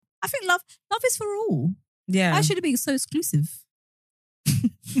I think love is for all. Yeah. Why should it be so exclusive?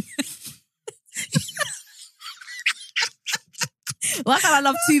 Why can't I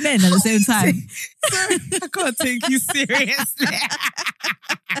love two men at the same time? Sorry, I can't take you seriously.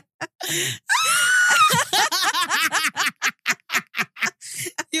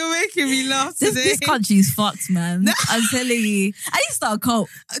 You're making me laugh today. This country's fucked, man. I'm telling you. I need to start a cult.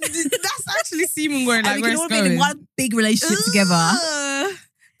 That's actually seeming where And like we where can all it's be in going. one big relationship together.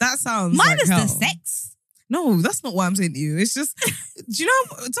 That sounds Minus like the hell. sex. No, that's not what I'm saying to you. It's just, do you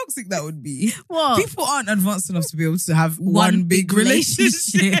know how toxic that would be? What? People aren't advanced enough to be able to have one big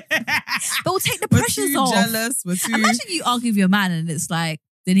relationship. But we'll take the We're pressures too off. jealous. We're too... Imagine you argue with your man and it's like,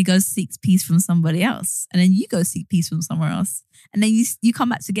 then he goes seeks peace from somebody else. And then you go seek peace from somewhere else. And then you come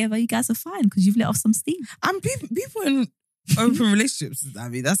back together, you guys are fine because you've let off some steam. And people in open relationships, I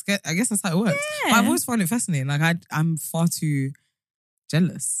mean, I guess that's how it works. Yeah. But I've always found it fascinating. Like I'm far too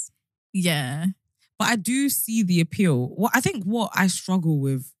jealous. Yeah. But I do see the appeal. I think what I struggle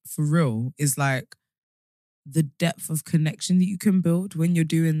with for real is like the depth of connection that you can build when you're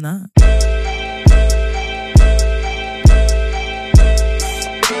doing that.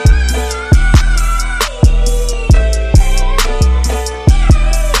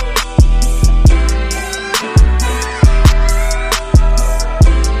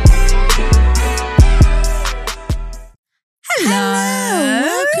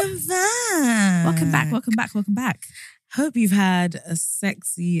 Welcome back. Hope you've had a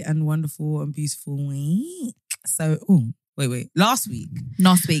sexy and wonderful and beautiful week. So, last week.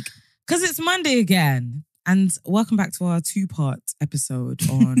 Because it's Monday again. And welcome back to our 2-part episode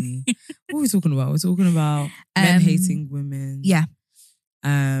on, what are we talking about? We're talking about men hating women. Yeah.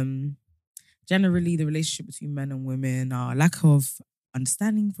 Generally, the relationship between men and women, our lack of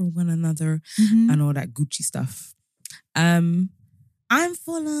understanding from one another and all that Gucci stuff. I'm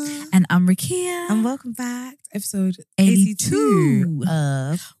Fola. And I'm Rakia. And welcome back to episode 82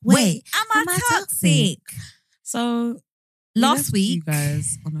 of Wait, am I toxic? So, last week, you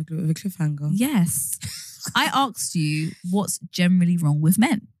guys on a bit of a cliffhanger. Yes. I asked you what's generally wrong with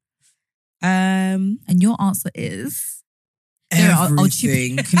men. And your answer is...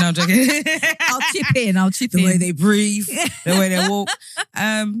 Everything. No, I'm joking. I'll chip in. The way they breathe, the way they walk.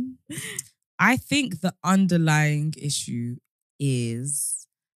 I think the underlying issue is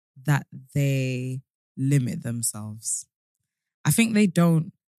that they limit themselves. I think they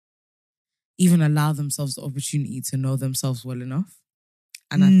don't even allow themselves the opportunity to know themselves well enough.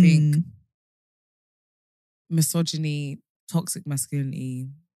 And I think misogyny, toxic masculinity,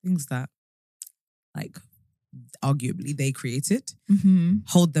 things that like arguably they created,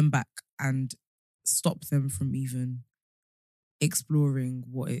 hold them back and stop them from even exploring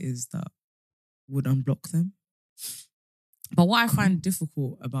what it is that would unblock them. But what I find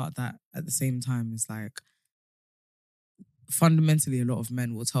difficult about that at the same time is like, fundamentally, a lot of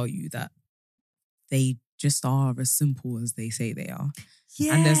men will tell you that they just are as simple as they say they are.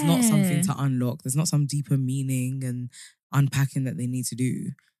 Yeah. And there's not something to unlock. There's not some deeper meaning and unpacking that they need to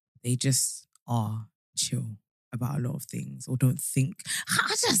do. They just are chill about a lot of things or don't think.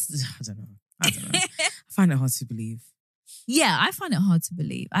 I don't know. I find it hard to believe. Yeah, I find it hard to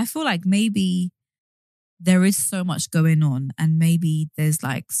believe. I feel like maybe there is so much going on and maybe there's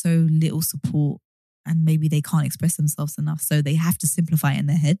like so little support and maybe they can't express themselves enough. So they have to simplify it in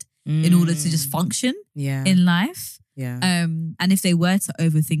their head in order to just function in life. Yeah. And if they were to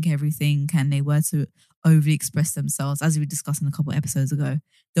overthink everything and they were to overly express themselves, as we discussed in a couple of episodes ago,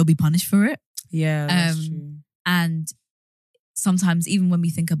 they'll be punished for it. Yeah, that's true. And sometimes even when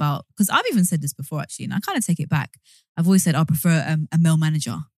we think about, because I've even said this before actually, and I kind of take it back. I've always said I prefer a male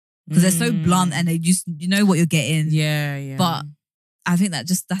manager because they're so blunt and they just, you know what you're getting. Yeah, yeah. But I think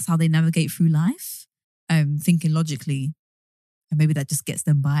that's how they navigate through life, thinking logically, and maybe that just gets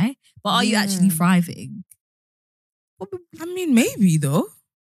them by. But are you actually thriving? I mean, maybe though.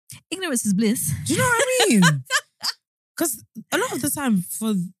 Ignorance is bliss. Do you know what I mean? Because a lot of the time,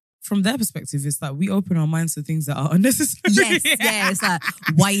 from their perspective, it's like we open our minds to things that are unnecessary. Yes, yeah. It's like,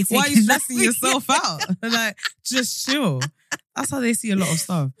 why are you stressing yourself out? Like, just chill. That's how they see a lot of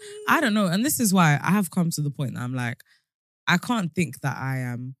stuff. I don't know. And this is why I have come to the point that I'm like, I can't think that I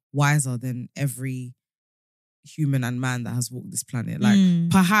am wiser than every human and man that has walked this planet. Like,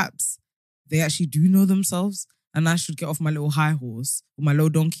 perhaps they actually do know themselves and I should get off my little high horse or my low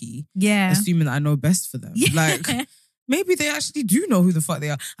donkey, assuming that I know best for them. Yeah. Like, maybe they actually do know who the fuck they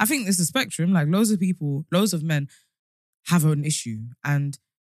are. I think it's a spectrum. Like, loads of men have an issue. And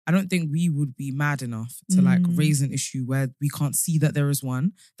I don't think we would be mad enough to like raise an issue where we can't see that there is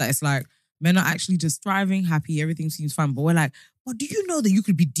one. That it's like, Men are actually just thriving, happy, everything seems fine. But we're like, but do you know that you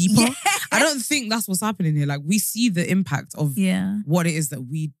could be deeper? Yeah. I don't think that's what's happening here. Like, we see the impact of what it is that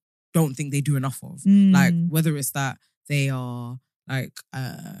we don't think they do enough of. Like, whether it's that they are like,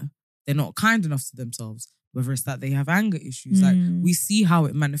 they're not kind enough to themselves, whether it's that they have anger issues. Like, we see how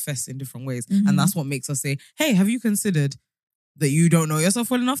it manifests in different ways. And that's what makes us say, hey, have you considered that you don't know yourself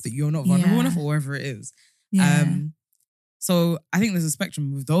well enough, that you're not vulnerable enough, or whatever it is? Yeah. So I think there's a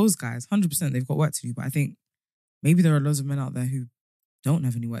spectrum with those guys. 100% they've got work to do. But I think maybe there are loads of men out there who don't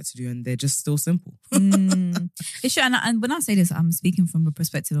have any work to do and they're just still simple. It's true. And when I say this, I'm speaking from a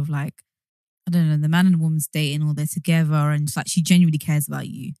perspective of like, I don't know, the man and the woman's dating or they're together and it's like she genuinely cares about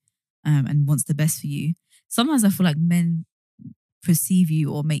you and wants the best for you. Sometimes I feel like men perceive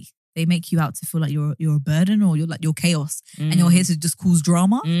you or make you out to feel like you're a burden or you're chaos and you're here to just cause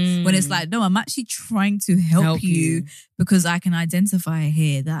drama. When it's like, no, I'm actually trying to help you because I can identify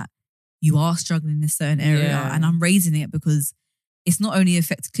here that you are struggling in a certain area and I'm raising it because it's not only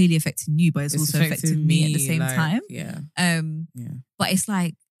clearly affecting you, but it's also affecting me at the same time. Yeah. But it's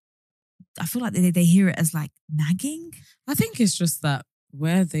like, I feel like they hear it as like nagging. I think it's just that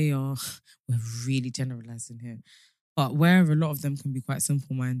where they are, we're really generalizing here, but where a lot of them can be quite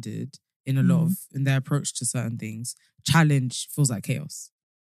simple-minded in a lot of in their approach to certain things, challenge feels like chaos.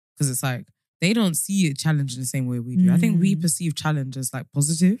 Because it's like they don't see a challenge in the same way we do. I think we perceive challenge as like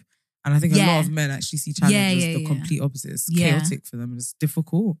positive. And I think a lot of men actually see challenge as the complete opposite. It's chaotic for them and it's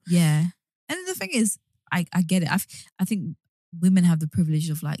difficult. Yeah. And the thing is, I get it. I think women have the privilege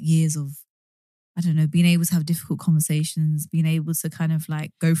of like years of, I don't know, being able to have difficult conversations, being able to kind of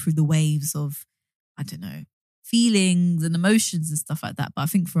like go through the waves of, I don't know, feelings and emotions and stuff like that. But I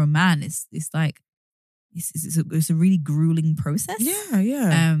think for a man, it's like, it's a really grueling process.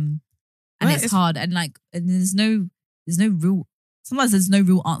 Yeah. And it's hard. And like, and there's no real, sometimes there's no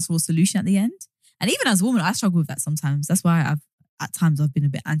real answer or solution at the end. And even as a woman, I struggle with that sometimes. That's why at times I've been a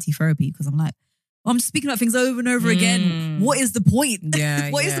bit anti-therapy because I'm like, well, I'm just speaking about things over and over again. What is the point?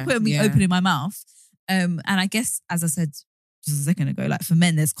 What is the point of me opening my mouth? And I guess, as I said just a second ago, like for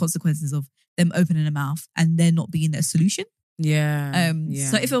men, there's consequences of them opening their mouth and there not being a solution.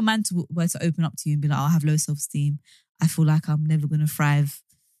 So if a man were to open up to you and be like, oh, I have low self-esteem, I feel like I'm never going to thrive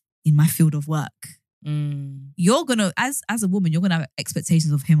in my field of work. You're going to, as a woman, you're going to have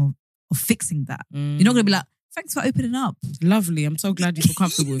expectations of him of fixing that. You're not going to be like, thanks for opening up. Lovely. I'm so glad you feel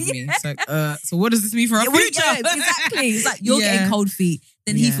comfortable with me. It's like, so what does this mean for our future? Exactly. It's like you're getting cold feet.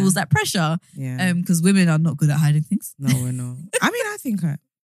 Then he feels that pressure. Because women are not good at hiding things. No, we're not. I mean, I think let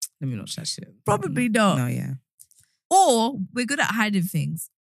me not chat shit. Probably not. No, yeah. Or we're good at hiding things.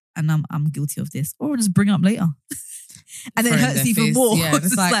 And I'm guilty of this. Or we'll just bring it up later. And then it hurts even more. Yeah,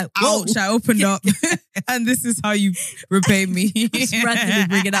 it's like ouch, I opened up and this is how you repay me. Just randomly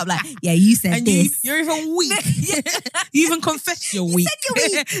bring it up like, yeah, you said and this. You're even weak. You even confess you're weak. You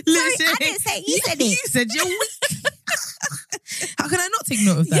said you're weak. Sorry, I didn't say it. You said it. You said you're weak. How can I not take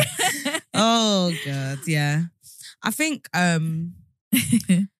note of that? Oh, God, yeah. I think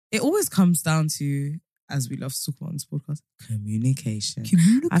it always comes down to, as we love to talk about on this podcast, communication.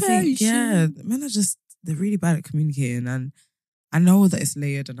 I think, men are just, they're really bad at communicating, and I know that it's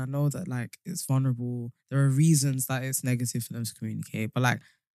layered and I know that like it's vulnerable. There are reasons that it's negative for them to communicate, but like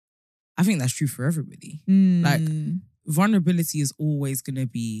I think that's true for everybody. Like vulnerability is always going to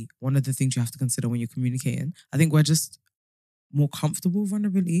be one of the things you have to consider when you're communicating. I think we're just more comfortable with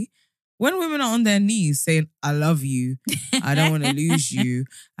vulnerability. When women are on their knees saying, I love you, I don't want to lose you.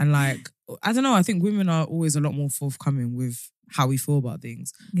 And like, I don't know, I think women are always a lot more forthcoming with how we feel about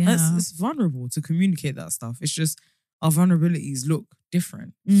things. Yeah. It's vulnerable to communicate that stuff. It's just our vulnerabilities look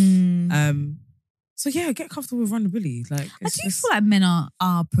different. So yeah, get comfortable with vulnerability. Like, I do feel like men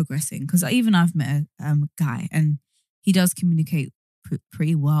are progressing because even I've met a guy and he does communicate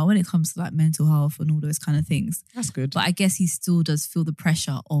pretty well when it comes to like mental health and all those kind of things. That's good. But I guess he still does feel the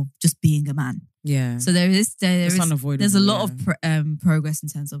pressure of just being a man. Yeah. So there's unavoidable. There's a lot of progress in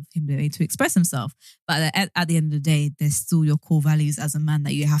terms of him being able to express himself. But at the end of the day, there's still your core values as a man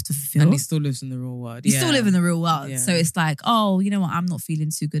that you have to fulfill. And he still lives in the real world. You still live in the real world. Yeah. So it's like, oh, you know what? I'm not feeling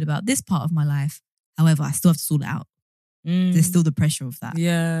too good about this part of my life. However, I still have to sort it out. There's still the pressure of that.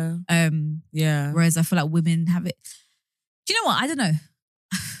 Yeah. Whereas I feel like women have it. Do you know what? I don't know.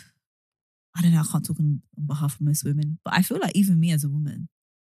 I can't talk on behalf of most women, but I feel like even me as a woman,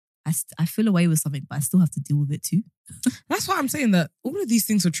 I feel away with something, but I still have to deal with it too. That's why I'm saying that all of these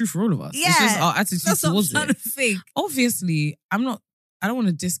things are true for all of us. Yeah, it's just our attitude towards it. Think. Obviously, I don't want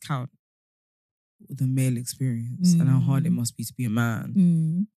to discount the male experience and how hard it must be to be a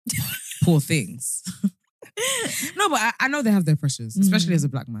man. Poor things. No, but I know they have their pressures, especially as a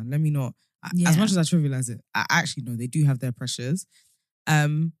black man. Let me not As much as I trivialize it, I actually know they do have their pressures. But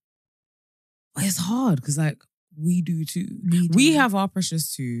it's hard because like we do too. We have our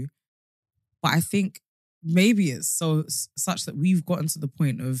pressures too. But I think maybe it's such that we've gotten to the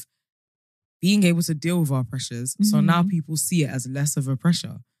point of being able to deal with our pressures. So now people see it as less of a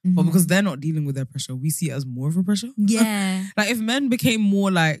pressure. But because they're not dealing with their pressure, we see it as more of a pressure. Yeah. Like if men became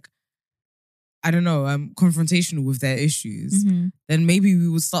more like, I don't know, confrontational with their issues, then maybe we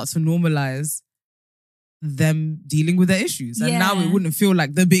would start to normalize them dealing with their issues. And now it wouldn't feel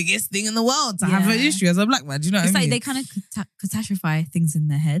like the biggest thing in the world to have an issue as a black man. Do you know what I mean? It's like they kind of catastrophize things in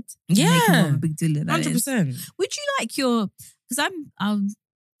their head. Yeah. Make it more of a big deal than that 100%. is. Would you like because I'm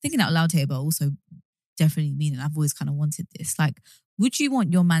thinking out loud here, but also definitely meaning I've always kind of wanted this. Like, would you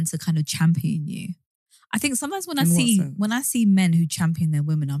want your man to kind of champion you? I think sometimes when I see men who champion their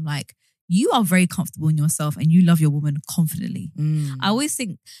women, I'm like, you are very comfortable in yourself and you love your woman confidently. I always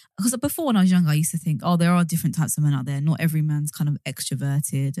think, because before when I was younger, I used to think, oh, there are different types of men out there. Not every man's kind of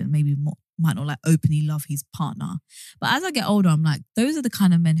extroverted and maybe might not like openly love his partner. But as I get older, I'm like, those are the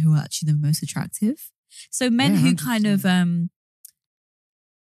kind of men who are actually the most attractive. So men who 100%. kind of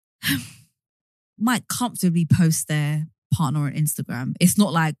might comfortably post their partner on Instagram. It's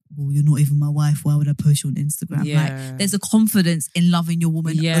not like, well, you're not even my wife. Why would I post you on Instagram? Yeah. Like, there's a confidence in loving your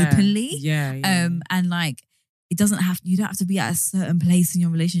woman openly. Yeah. And like, you don't have to be at a certain place in your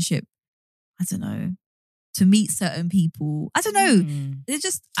relationship. I don't know, to meet certain people. I don't know.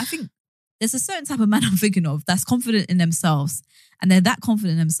 I think there's a certain type of man I'm thinking of that's confident in themselves, and they're that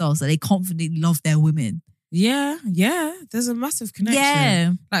confident in themselves that they confidently love their women. Yeah. There's a massive connection.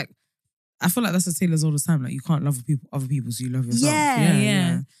 Yeah. Like, I feel like that's the Taylor's all the time. Like, you can't love other people, so you love yourself.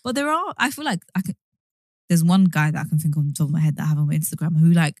 Yeah. But I feel like there's one guy that I can think of on the top of my head that I have on my Instagram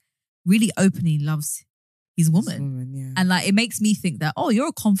who like really openly loves his woman. And like, it makes me think that, oh, you're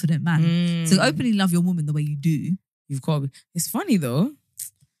a confident man. So openly love your woman the way you do. You've got to be. It's funny though.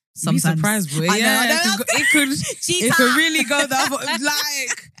 Sometimes. Be surprised, boy. I know. It could really go the other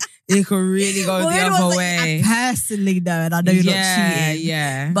it could really go the other way. I personally know, and I know you're not cheating.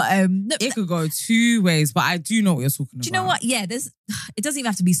 Yeah. But it could go two ways, but I do know what you're talking about. Do you know what? Yeah, it doesn't even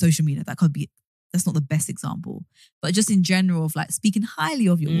have to be social media. That's not the best example. But just in general of like speaking highly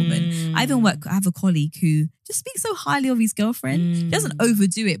of your woman. I have a colleague who just speaks so highly of his girlfriend. He doesn't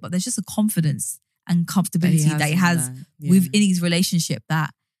overdo it, but there's just a confidence and comfortability that he has within his relationship that,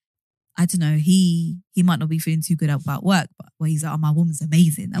 I don't know, he might not be feeling too good about work, but where he's like, oh, my woman's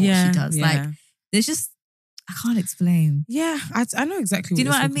amazing at what she does. Like, there's just, I can't explain. Yeah, I know exactly Do you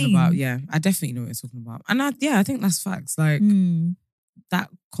know what you're what I talking mean? about. Yeah, I definitely know what you're talking about. And I think that's facts. Like, that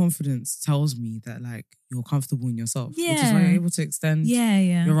confidence tells me that like you're comfortable in yourself. Which is why you're able to extend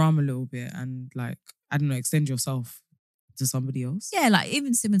your arm a little bit and like, I don't know, extend yourself to somebody else. Yeah, like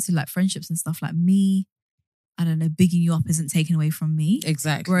even similar to like friendships and stuff, like me, I don't know, bigging you up isn't taken away from me.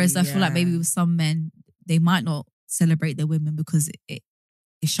 Exactly. Whereas I feel like maybe with some men, they might not celebrate their women because it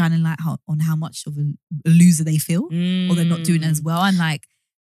is shining light on how much of a loser they feel, or they're not doing as well. And like,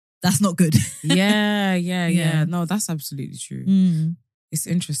 that's not good. Yeah. No, that's absolutely true. It's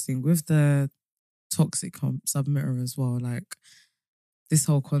interesting with the toxic submitter as well. Like this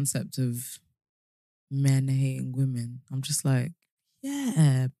whole concept of men hating women. I'm just like,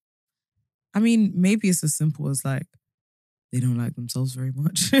 yeah. I mean, maybe it's as simple as like, they don't like themselves very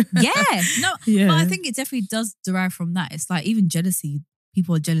much. But I think it definitely does derive from that. It's like even jealousy.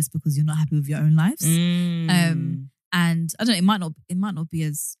 People are jealous because you're not happy with your own lives. And I don't know, it might not be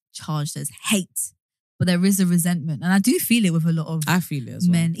as charged as hate, but there is a resentment. And I do feel it with a lot of I feel it as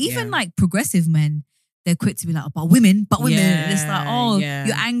well. men. Even like progressive men, they're quick to be like, but women. And it's like,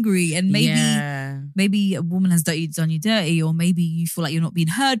 you're angry. And maybe a woman has done you dirty, or maybe you feel like you're not being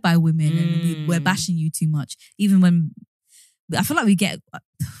heard by women and we're bashing you too much. Even when I feel like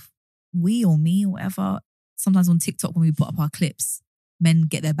we or me or whatever, sometimes on TikTok when we put up our clips, men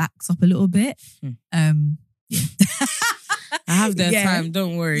get their backs up a little bit. I have their time,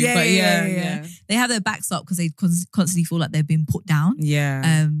 don't worry. They have their backs up because they constantly feel like they're being put down.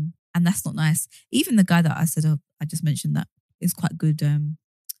 And that's not nice. Even the guy that I just mentioned that is quite good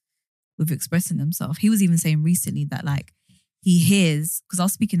with expressing themselves. He was even saying recently that like he hears, because I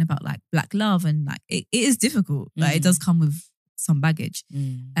was speaking about like black love and like it is difficult. Like it does come with some baggage.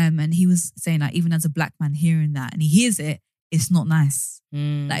 And he was saying like even as a black man hearing that and he hears it, it's not nice.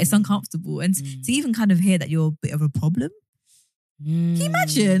 Like it's uncomfortable. And to even kind of hear that you're a bit of a problem. Can you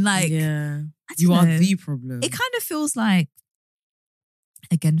imagine? Like, you are the problem. It kind of feels like,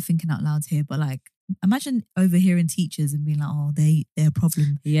 again, thinking out loud here, but like, imagine overhearing teachers and being like, oh, they're a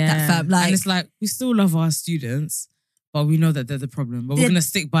problem. Yeah. That fam, like, and it's like, we still love our students, but we know that they're the problem. But we're going to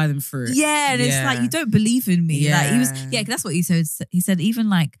stick by them through it. Yeah, and it's like, you don't believe in me. Yeah. Like he was, that's what he said. He said, even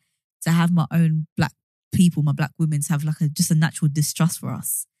like to have my own black people, my black women, to have like just a natural distrust for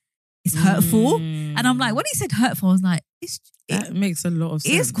us. It's hurtful. And I'm like, when he said hurtful, I was like, that makes a lot of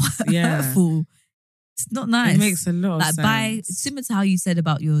sense. It is quite hurtful. It's not nice. It makes a lot of sense. By similar to how you said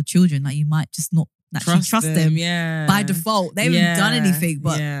about your children, like you might just not naturally trust them by default. They haven't done anything,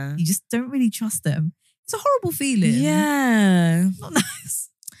 but you just don't really trust them. It's a horrible feeling. Yeah. Not nice.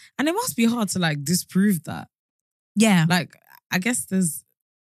 And it must be hard to like disprove that. Yeah. Like, I guess there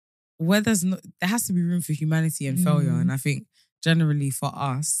has to be room for humanity and failure. And I think generally for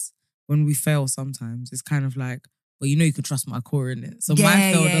us, when we fail sometimes, it's kind of like, well, you can trust my core in it. So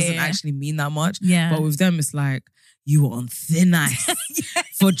my fail doesn't actually mean that much. Yeah. But with them, it's like, you were on thin ice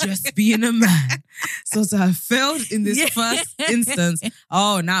for just being a man. So to have failed in this first instance,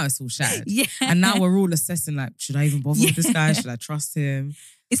 now it's all shattered. Yeah. And now we're all assessing like, should I even bother with this guy? Should I trust him?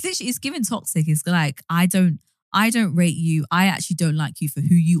 It's literally, it's giving toxic. It's like, I don't rate you. I actually don't like you for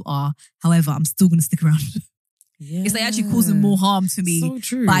who you are. However, I'm still going to stick around. Yeah. It's like actually causing more harm to me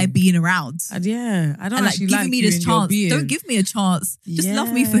by being around. I don't and actually like me this chance. Don't give me a chance. Just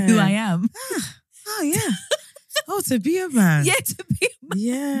love me for who I am. Oh yeah. To be a man. Yeah, to be a man.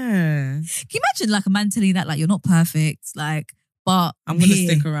 Yeah. Can you imagine like a man telling you that like you're not perfect, like, but I'm gonna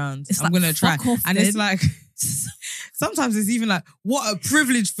stick around. I'm gonna try. And it's like sometimes it's even like, what a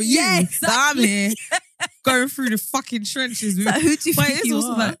privilege for you that I'm here going through the fucking trenches with like, who do you but think it's you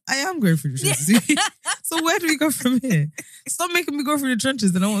also are? like, I am going through the trenches. So where do we go from here? Stop making me go through the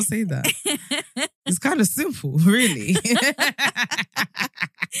trenches, then I won't say that. It's kind of simple, really.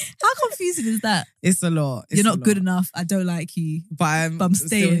 How confusing is that? It's a lot. You're not good enough. I don't like you. But I'm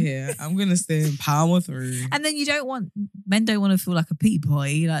staying still here. I'm going to stay and power through. And then men don't want to feel like a pity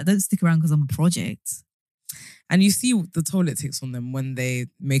boy. Like, don't stick around because I'm a project. And you see the toll it takes on them when they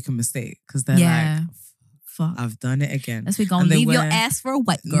make a mistake. Because they're like, fuck, I've done it again. Let's go and leave your ass for a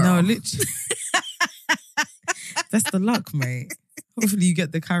white girl. No, literally. That's the luck, mate. Hopefully you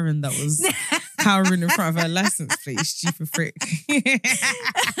get the Karen that was cowering in front of her license plate, stupid frick.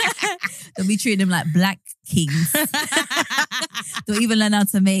 They'll be treating them like black kings. They'll even learn how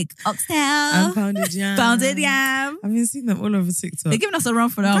to make oxtail and pounded yam. I've been seeing them all over TikTok. They're giving us a run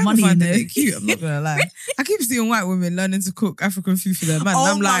for our money, you know. Cute, I'm not gonna lie. I keep seeing white women learning to cook African food for their man. And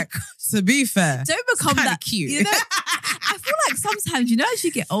I'm like, to be fair, don't become that cute. You know, I feel like sometimes, as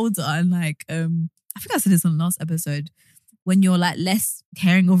you get older and like, I think I said this on the last episode, when you're like less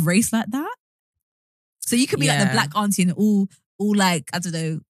caring of race like that. So you could be like the black auntie and all like, I don't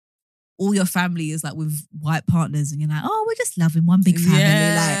know, all your family is like with white partners and you're like, oh, we're just loving one big family.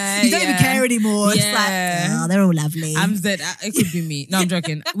 Like, you don't even care anymore. It's like, oh, they're all lovely. I'm dead. It could be me. No, I'm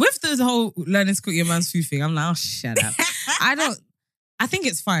joking. With the whole learning to cook your man's food thing, I'm like, oh, shut up. I think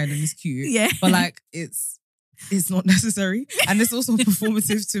it's fine and it's cute. Yeah. But like, it's not necessary. And it's also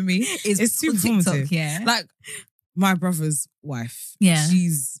performative to me. It's too performative. TikTok, like, my brother's wife,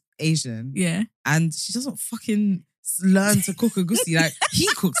 she's Asian. Yeah. And she doesn't fucking learn to cook egusi. Like, he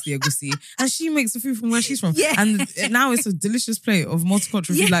cooks the egusi and she makes the food from where she's from. Yeah. And now it's a delicious plate of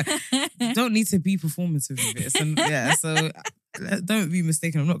multicultural food. Like, don't need to be performative with it. So don't be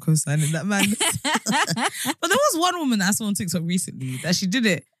mistaken. I'm not co-signing that, man. But there was one woman that I saw on TikTok recently that she did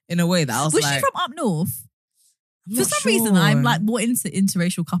it in a way that I was like... Was she from up north? For some sure. reason, I'm like more into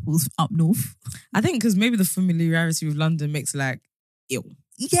interracial couples up north. I think because maybe the familiarity with London makes it like, ew.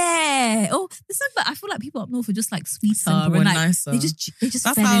 Yeah. Oh, there's something that I feel like people up north are just like sweeter Simple and like nicer. they just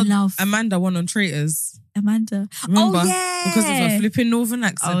That's fell how in love. Amanda won on Traitors. Amanda. Remember? Oh, yeah. Because of a flipping northern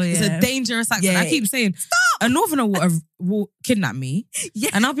accent. Oh, It's a yeah. dangerous accent. Yeah. I keep saying, stop! A northerner will kidnap me. Yeah.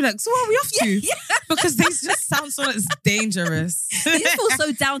 And I'll be like, so where are we off to? Yeah. Because they just sound so like it's dangerous. They just feel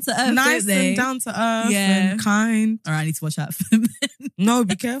so down to earth, Nice don't they? and down to earth Yeah. and kind. All right, I need to watch out for them. No,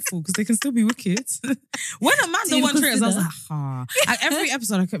 be careful because they can still be wicked. When Do Amanda you won Traitors, I was consider? like, Like, every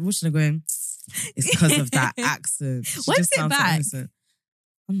episode I kept watching her going, it's because of that accent. She When's just it sounds so back? innocent.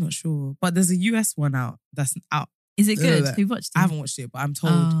 I'm not sure. But there's a US one that's out. Is it good? Ugh. Who watched it? I haven't watched it, but I'm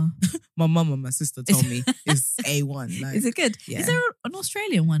told my mum and my sister told me it's A1. Like, Is it good? Yeah. Is there an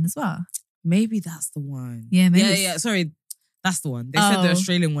Australian one as well? Maybe that's the one. Yeah, maybe. Yeah. Sorry, that's the one. They said the Oh.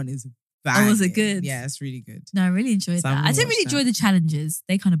 Australian one is banging. was it good? Yeah, it's really good. No, I really enjoyed So I'm that. gonna I didn't really watch enjoy the challenges.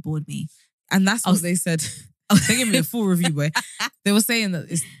 They kind of bored me. And that's I what was- they said. They gave me a full review, boy. They were saying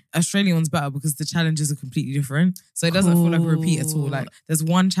that it's Australian one's better because the challenges are completely different. So it doesn't feel like a repeat at all. Like, there's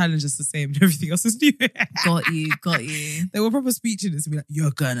one challenge that's the same and everything else is new. Got you. They were proper speeching it to be like,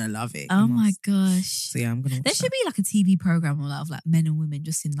 you're gonna love it. Oh You my must. gosh. So yeah, I'm gonna watch There should be like a TV program of like men and women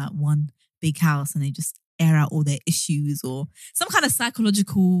just in like one big house and they just air out all their issues or some kind of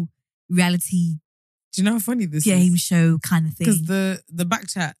psychological reality Do you know how funny this game is? show kind of thing. Because the back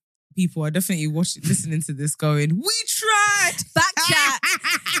chat people are definitely listening to this going, we tried! Back chat.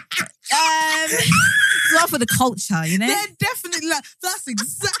 It's not for the culture, you know? They're definitely like, that's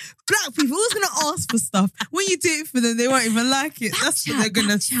exact. Black people, who's going to ask for stuff? When you do it for them, they won't even like it. That's what they're going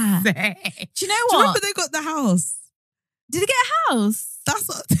to say. Do you know Do you what? remember they got the house? Did they get a house? That's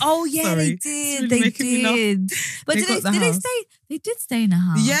what. Oh yeah, Sorry. they It's did. really They making me laugh. did. But They did got the they house. stay? They did stay in a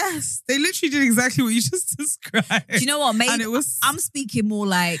house. Yes, they literally did exactly what you just described. Do you know what? Maybe And it was. I'm speaking more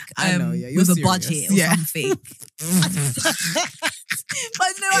like I know, yeah, you're with a serious. budget or Yeah. something. But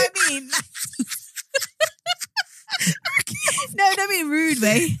you know what I mean? No, don't be rude,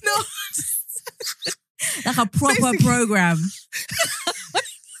 mate. No. Like a proper Basically- program.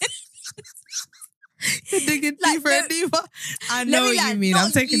 You're digging Like, deeper and deeper. I Let know me, what like, you mean. not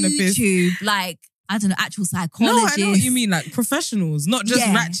I'm taking the piss. YouTube, like, I don't know, actual No, psychologists. I know what you mean. Like professionals, not just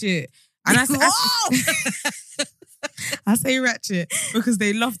Yeah. ratchet. And I say, Whoa! I say ratchet because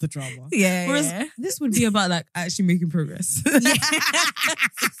they love the drama. Yeah. Whereas yeah. this would be about like actually making progress.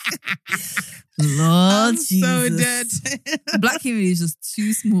 Lord I'm Jesus. so dead. The black community is just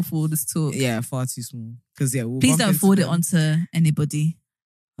too small for all this talk. Yeah, far too small. Because we'll Please bump don't into forward it them. onto anybody.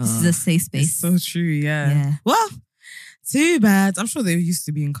 This is a safe space. It's so true, yeah. Yeah. Well, too bad. I'm sure they used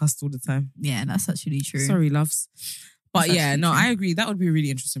to be in cussed all the time. Yeah, that's actually true. Sorry, loves. But That's yeah, actually no, true. I agree. That would be a really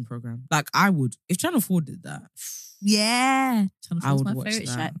interesting program. Like I would, if Channel 4 did that. Yeah. Channel I 4 is would my watch favourite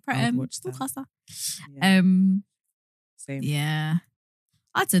that. show. I would watch that. Broadcaster. Yeah, same. Yeah.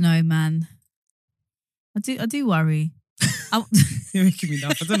 I don't know, man. I do worry. You're making me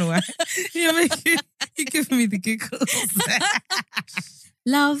laugh. I don't know why. You're giving me the giggles.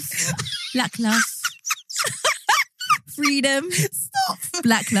 Love. Black love. Freedom. Stop.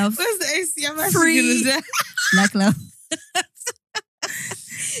 Black love. Where's the AC? I'm actually Free. gonna die. Black love.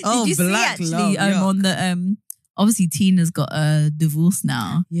 Oh, Did you see black actually love. yuck. on the obviously Tina's got a divorce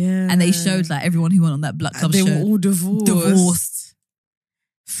now. Yeah. And they showed like everyone who went on that Black Club they show. were all divorced. Divorced.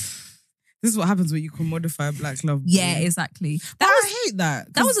 This is what happens when you commodify black love. Yeah, boy. exactly. But I hate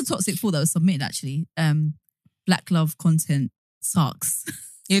that. That was a toxic thought that was submitted actually. Black love content sucks.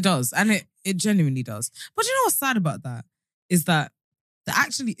 It does. And it genuinely does. But you know what's sad about that? Is that there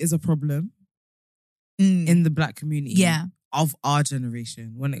actually is a problem in the black community Yeah. of our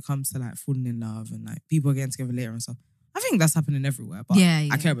generation when it comes to like falling in love and like people getting together later and stuff. I think that's happening everywhere, but Yeah,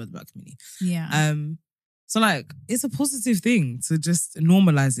 yeah. I care about the black community. Yeah. So like it's a positive thing to just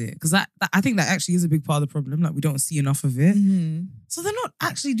normalize it because that I think that actually is a big part of the problem. Like we don't see enough of it. Mhm. So they're not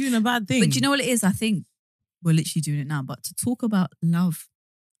actually doing a bad thing. But do you know what it is? I think we're literally doing it now. But to talk about love,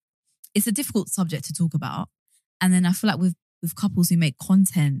 it's a difficult subject to talk about. And then I feel like with couples who make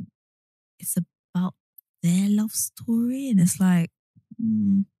content, it's about their love story. And it's like,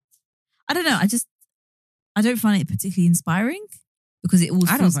 I don't know. I don't find it particularly inspiring because it all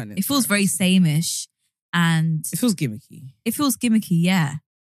I don't feels, find it it feels very inspiring. sameish and It feels gimmicky it feels gimmicky. Yeah.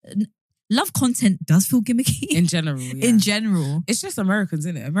 Love content does feel gimmicky in general. Yeah. in general. It's just Americans,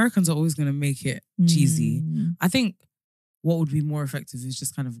 isn't it? Americans are always going to make it cheesy. Mm. I think what would be more effective is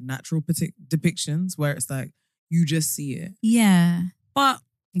just kind of natural depictions where it's like you just see it. Yeah. But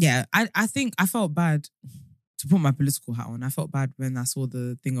yeah, I think I felt bad to put my political hat on. I felt bad when I saw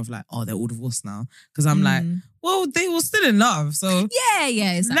the thing of like, oh, they're all divorced now. Because I'm like, well, they were still in love. So Yeah,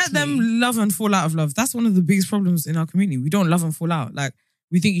 exactly. let them love and fall out of love. That's one of the biggest problems in our community. We don't love and fall out. Like,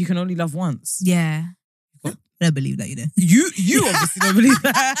 we think you can only love once. Yeah. What? I don't believe that, you know. You obviously don't believe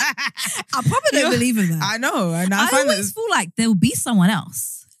that. I probably don't Yeah. believe in that. I know. And I I find always feel like there'll be someone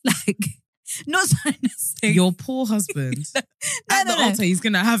else. Like, not trying to say. your poor husband at the no. altar, he's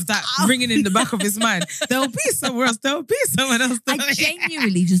going to have that ringing in the back of his mind. There'll be somewhere else. There'll be someone else. I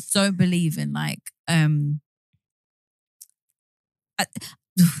genuinely just don't believe in like,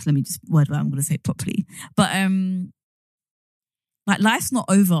 let me just word what I'm going to say properly. But like life's not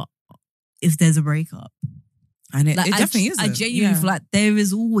over if there's a breakup. And it Like, definitely is. I genuinely feel like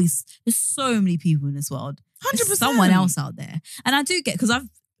there's so many people in this world. 100%. There's someone else out there. And I do get, because I've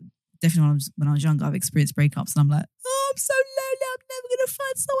definitely when I was younger, I've experienced breakups and I'm like, oh, I'm so lonely, I'm never going to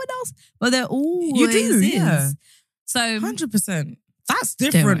find someone else. But there always You do, is. yeah. So, 100%. That's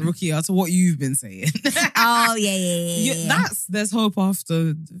different, worry. Rukia, to what you've been saying. oh, yeah. There's hope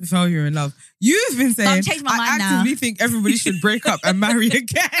after failure in love. You've been saying, I've changed my mind now. actively think everybody should break up and marry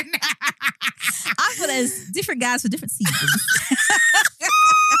again. I feel there's different guys for different seasons.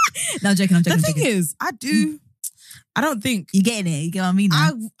 No, I'm joking. The thing is, I don't think You're getting it. You get what I mean? Now?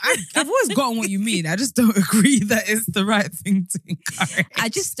 I've always gotten what you mean. I just don't agree that it's the right thing to encourage. I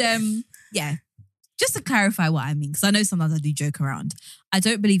just, just to clarify what I mean, because I know sometimes I do joke around. I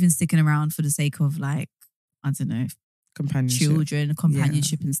don't believe in sticking around for the sake of like, I don't know, Companionship. children,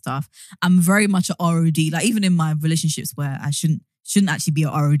 companionship and stuff. I'm very much an ROD. Like even in my relationships where I shouldn't actually be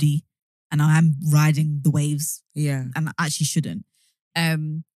an ROD, and I am riding the waves, Yeah. and I actually shouldn't. I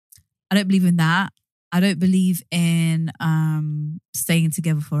don't believe in that. I don't believe in staying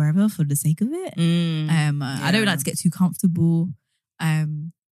together forever for the sake of it. I don't like to get too comfortable.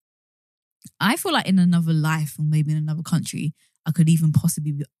 I feel like in another life or maybe in another country, I could even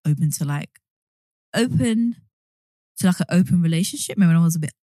possibly be open to like an open relationship. Maybe when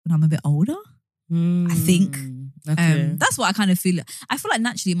I'm a bit older. I think. Okay. That's what I kind of feel. I feel like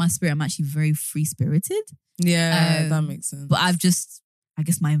naturally in my spirit, I'm actually very free spirited. Yeah, that makes sense. But I guess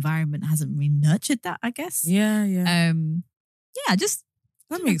my environment hasn't really nurtured that, I guess. Yeah.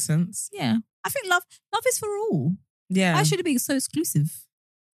 That makes sense. Yeah. I think love is for all. Yeah. Why should it be so exclusive?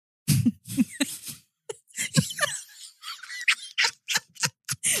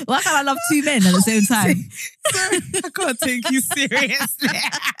 Why can't I love two men at the same time? Sorry, I can't take you seriously.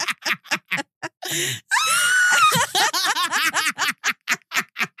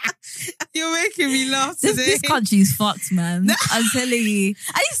 You're making me laugh today. This country is fucked, man. I'm telling you.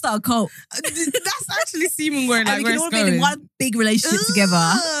 I need to start a cult. That's actually seeming where like we where can it's all be going. in one big relationship together.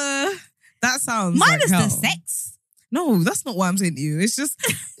 That sounds Minus like hell. the sex. No, that's not what I'm saying to you. It's just,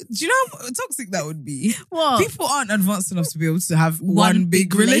 do you know how toxic that would be? What? People aren't advanced enough to be able to have one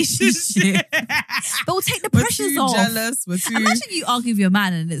big relationship. But we'll take the We're pressures too off. jealous. We're too... Imagine you argue with your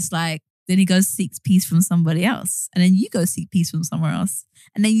man and it's like, then he goes seeks peace from somebody else. And then you go seek peace from somewhere else.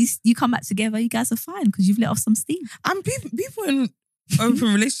 And then you come back together, you guys are fine because you've let off some steam. And people in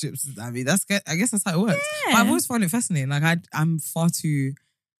open relationships, I mean, I guess that's how it works. Yeah. But I've always found it fascinating. Like I'm far too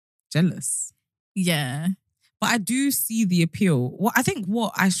jealous. Yeah. But I do see the appeal. I think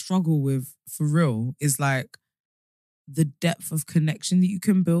what I struggle with for real is like the depth of connection that you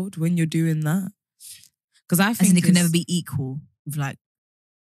can build when you're doing that. Because I think it can never be equal with like.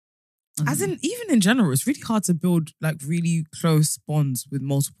 As in, even in general, it's really hard to build like really close bonds with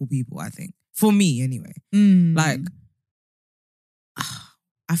multiple people, I think. For me, anyway. Like,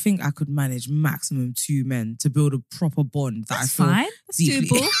 I think I could manage maximum 2 men to build a proper bond that That's I feel fine. That's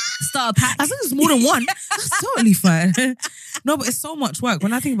deeply. doable. Start a pack. As long as it's more than one, that's totally fine. No, but it's so much work.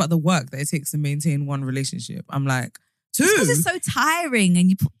 When I think about the work that it takes to maintain one relationship, I'm like, 2. Because it's so tiring and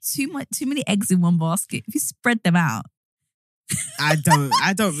you put too many eggs in one basket. If you spread them out. I don't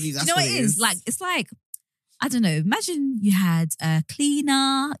believe that's you know what it is? Like, it's like, I don't know, imagine you had a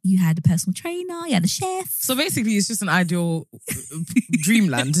cleaner, you had a personal trainer, you had a chef. So basically, it's just an ideal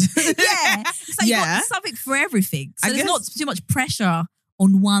dreamland. Yeah. It's like you got something for everything. So there's not too much pressure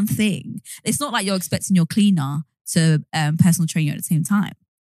on one thing. It's not like you're expecting your cleaner to personal train you at the same time.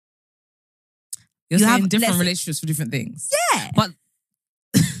 You're saying different relationships for different things. Yeah. But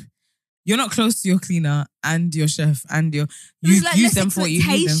you're not close to your cleaner and your chef and you like use them for what you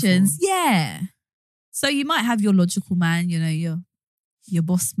need them for. Yeah. So you might have your logical man, you know, your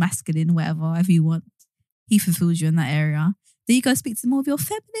boss masculine, whatever you want. He fulfills you in that area. Then you go speak to more of your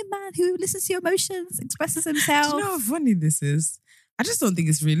feminine man who listens to your emotions, expresses himself. Do you know how funny this is? I just don't think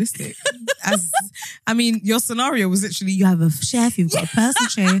it's realistic. Your scenario was literally you have a chef, you've got a personal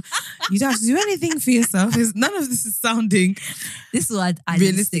trainer, you don't have to do anything for yourself. None of this is sounding this is what I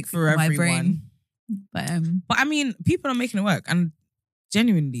realistic for my everyone. Brain. But I mean, people are making it work, and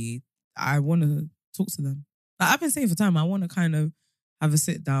genuinely, I want to talk to them. Like I've been saying for time, I want to kind of have a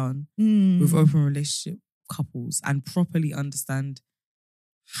sit down with open relationship couples and properly understand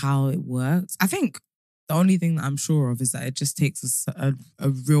how it works. I think the only thing that I'm sure of is that it just takes a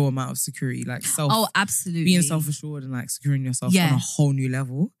real amount of security, like absolutely, being self-assured and like securing yourself on a whole new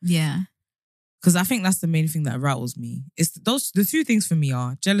level. Yeah, because I think that's the main thing that rattles me. It's the 2 things for me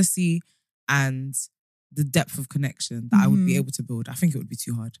are jealousy and the depth of connection that I would be able to build. I think it would be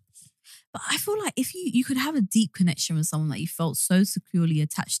too hard. But I feel like if you could have a deep connection with someone that you felt so securely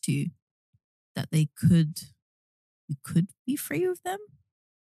attached to that you could be free with them.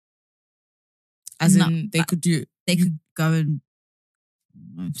 As in, they could go and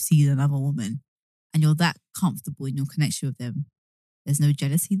see another woman and you're that comfortable in your connection with them. There's no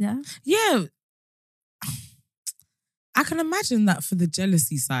jealousy there? Yeah. I can imagine that for the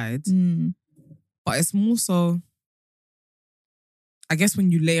jealousy side. But it's more so, I guess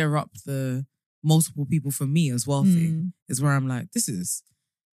when you layer up the multiple people for me as well thing, is where I'm like, it's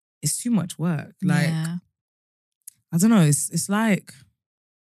too much work. Like, I don't know, it's like,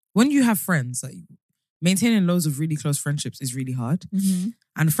 when you have friends, like maintaining loads of really close friendships is really hard.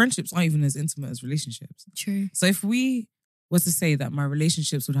 And friendships aren't even as intimate as relationships. True. So if we was to say that my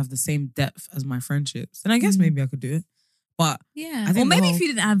relationships would have the same depth as my friendships, then I guess maybe I could do it. But Yeah. I think Or maybe the if whole- you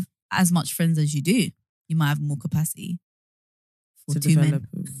didn't have as much friends as you do, you might have more capacity for to 2 men. develop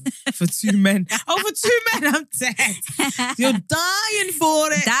for 2 men. Oh, for 2 men, I'm dead. You're dying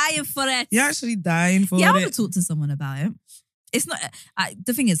for it. Dying for it. You're actually dying for Yeah, I want it. to talk to someone about it. It's not.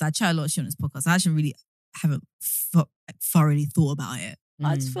 The thing is, I chat a lot of shit on this podcast. I actually really haven't thoroughly thought about it.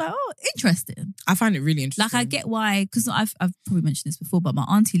 I just feel like, oh, interesting. I find it really interesting. Like I get why, because I've probably mentioned this before, but my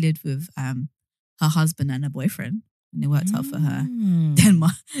auntie lived with her husband and her boyfriend, and it worked out for her.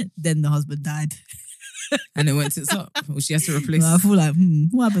 Then the husband died. And it went tits up. Well, she has to replace. Well, I feel like,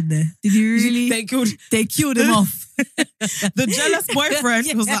 what happened there? Did you really? They killed They killed him off. the jealous boyfriend.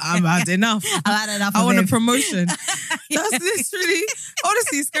 Was like, I'm had enough. I've had enough. I of want a him. promotion. That's literally,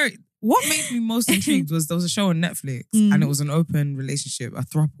 honestly, scary. What made me most intrigued was there was a show on Netflix and it was an open relationship, a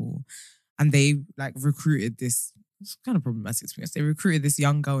throuple, and they like recruited this. It's kind of problematic experience. They recruited this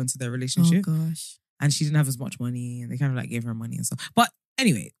young girl into their relationship, Oh gosh. and she didn't have as much money, and they kind of like gave her money and stuff. But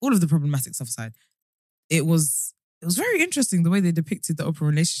anyway, all of the problematic stuff aside, it was very interesting the way they depicted the open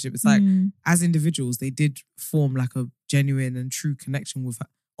relationship. It's like as individuals, they did form like a genuine and true connection with her.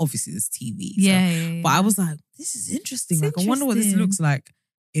 Obviously, there's TV, so- Yeah. but I was like, this is interesting. It's Like, I wonder what this interesting. looks like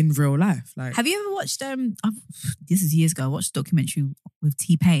in real life. Like, Have you ever watched? This is years ago. I watched a documentary with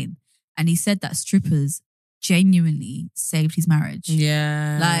T-Pain, and he said that strippers genuinely saved his marriage.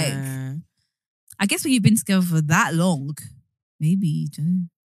 yeah, Like- I guess when you've been together for that long, maybe you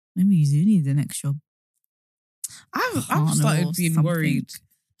do need an extra. I've partner started or being something. worried.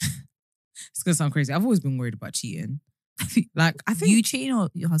 It's gonna sound crazy. I've always been worried about cheating. Like, I think You cheating or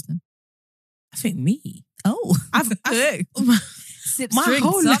your husband? I think me. Oh, I've sip my string,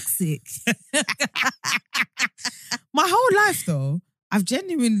 whole toxic. my whole life though, I've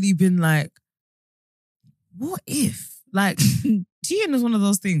genuinely been like, what if? Like, cheating is one of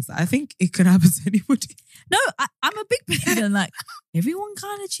those things that I think it could happen to anybody. No, I'm a big believer in like everyone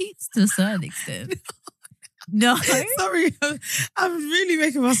kind of cheats to a certain extent. No, Sorry, I'm really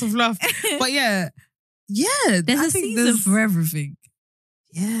making myself laugh. But yeah, there's I a think season for everything.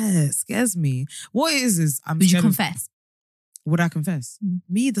 Yeah, it scares me. What it is I'm Would you scared of- confess? Would I confess?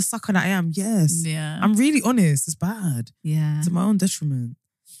 Me, the sucker that I am, yes. Yeah, I'm really honest. It's bad. yeah. To my own detriment.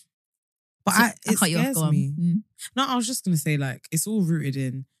 But So, it cut you off, scares go on. me. Mm. No, I was just going to say, like, it's all rooted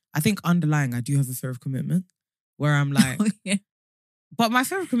in, I think underlying, I do have a fear of commitment where I'm like, Oh, yeah. but my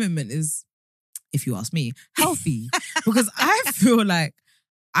fear of commitment is, if you ask me, healthy. Because I feel like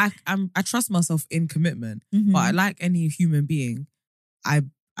I trust myself in commitment, Mhm. but like any human being, I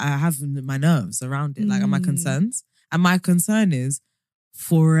have my nerves around it, like, and my concerns. And my concern is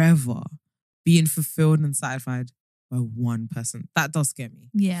forever being fulfilled and satisfied by one person. That does scare me.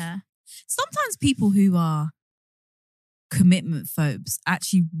 Yeah. Sometimes people who are commitment phobes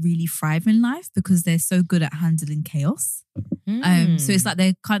actually really thrive in life because they're so good at handling chaos. So it's like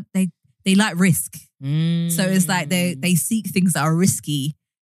they like risk. So it's like they seek things that are risky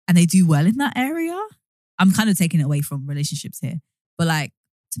and they do well in that area. I'm kind of taking it away from relationships here. But like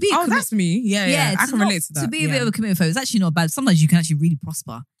to be that's me. Yeah. I to can not- relate to that. To be a yeah. bit of a commitment phobe is actually not bad. Sometimes you can actually really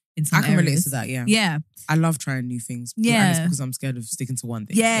prosper in some I can relate areas. to that, yeah. Yeah. I love trying new things. Yeah. And it's because I'm scared of sticking to one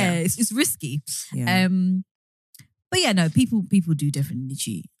thing. Yeah. It's risky. Yeah. But yeah, no, people do definitely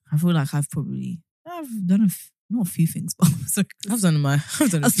cheat. I feel like I've done not a few things, but sorry. I've done a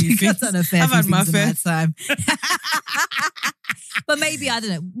I few things. I've done a fair I've few had my things in fair. my time. But maybe, I don't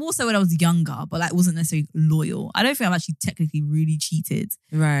know, more so when I was younger, but like wasn't necessarily loyal. I don't think I've actually technically really cheated,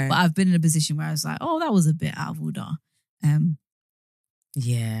 Right. but I've been in a position where I was like, oh, that was a bit out of order.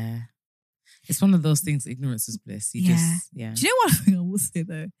 Yeah. It's one of those things, ignorance is bliss. You Yeah. just, yeah. Do you know one thing I will say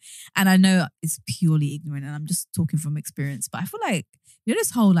though? And I know it's purely ignorant and I'm just talking from experience, but I feel like, you know,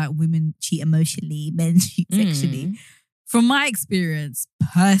 this whole like women cheat emotionally, men cheat sexually. Mm. From my experience,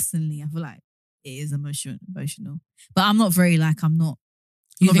 personally, I feel like it is emotional. But I'm not very like, I'm not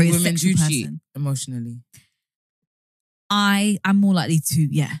You not think very women sexual do person. cheat emotionally? I am more likely to,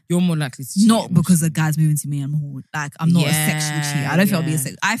 yeah. You're more likely to cheat Not because a emotionally. guy's moving to me. I'm not a sexual cheater. I don't think I'll be a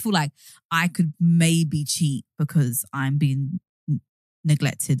sex. I feel like I could maybe cheat because I'm being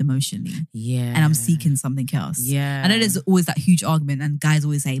neglected emotionally Yeah. and I'm seeking something else. Yeah. I know there's always that huge argument and guys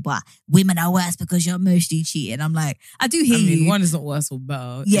always say, but women are worse because you're emotionally cheating. I'm like, I do hear you. one is not worse or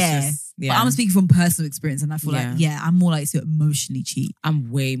better. It's Yeah. just- But I'm speaking from personal experience and I feel Yeah. like, yeah, I'm more likely to emotionally cheat. I'm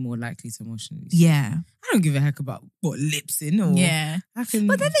way more likely to emotionally cheat. Yeah. I don't give a heck about what lips in or Yeah. I can.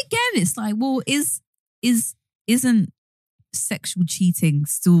 But then again, it's like, well, isn't sexual cheating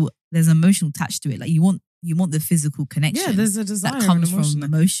still, there's emotional attached to it? Like you want the physical connection. yeah, there's a desire that comes and emotion.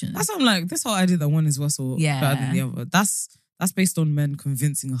 from emotion. That's what I'm like. This whole idea that one is worse or Yeah. better than the other. That's That's based on men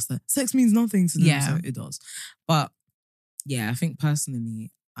convincing us that sex means nothing to them. Yeah. So it does. But yeah, I think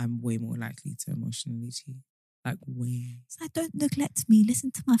personally, I'm way more likely to emotionally cheat. Like way. So don't neglect me.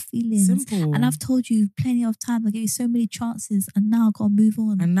 Listen to my feelings. Simple. And I've told you plenty of times. I gave you so many chances, and now I gotta move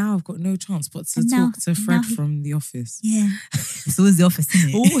on. And now I've got no chance but to And talk now- to Fred now he- from the office. Yeah, it's always the office,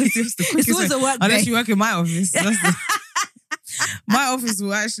 isn't it? Always just the quickest It's always way. a work Unless day. you work in my office. That's my office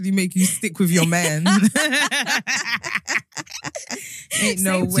will actually make you stick with your man. Ain't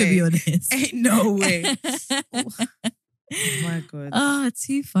no Same, way. to be honest. Ain't no way. Oh my God. Oh,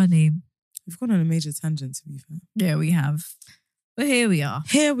 too funny. We've gone on a major tangent, to be fair. Yeah, we have. But here we are.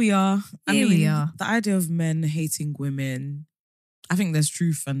 Here we are. Here we are. The idea of men hating women, I think there's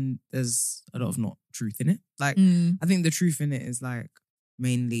truth and there's a lot of not truth in it. Like, I think the truth in it is like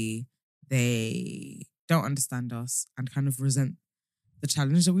mainly they don't understand us and kind of resent the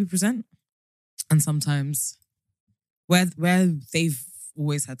challenge that we present. And sometimes where they've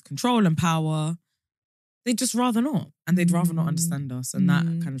always had control and power, they'd just rather not. And they'd rather not understand us. And that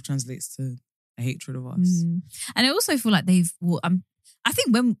kind of translates to a hatred of us. And I also feel like I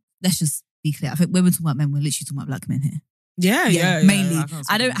think let's just be clear, I think when we're talking about men, we're literally talking about black men here. Yeah. Mainly. can't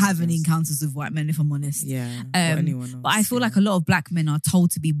I don't speak have for any this. encounters with white men, if I'm honest. Yeah. Or anyone else. But I feel like a lot of black men are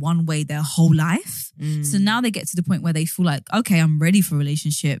told to be one way their whole life. So now they get to the point where they feel like, okay, I'm ready for a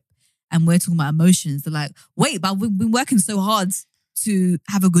relationship. And we're talking about emotions. They're like, wait, but we've been working so hard to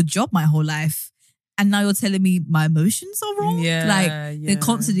have a good job my whole life. And now you're telling me my emotions are wrong? They're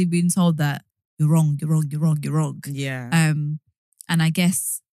constantly being told that you're wrong. Yeah. And I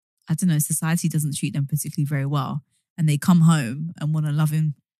guess, I don't know, society doesn't treat them particularly very well. And they come home and want a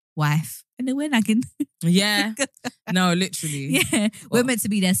loving wife. And then we're nagging. Yeah. No, literally. Yeah. We're meant to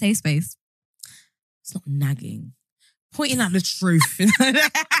be their safe space. It's not nagging. Pointing out the truth. I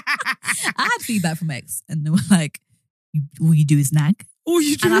had feedback from ex and they were like, all you do is nag. All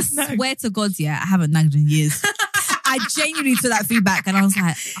you do And I is nag. swear to God, yeah, I haven't nagged in years. I genuinely took that feedback and I was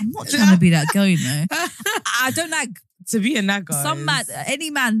like, I'm not trying to be that girl, you know. I don't nag. To be a nagger. Some man,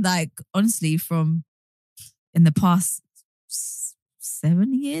 any man, like, honestly, from in the past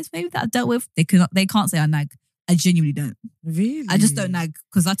 7 years, maybe that I've dealt with, they can't say I nag. I genuinely don't. Really? I just don't nag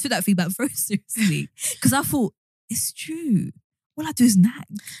because I took that feedback very seriously. Because I thought, it's true. All I do is nag.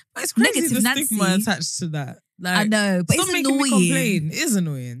 But it's crazy Negative the Nancy. stigma attached to that. Like, I know, but stop it's making annoying. me complain. It is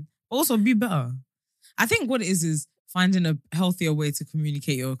annoying. But also be better. I think what it is finding a healthier way to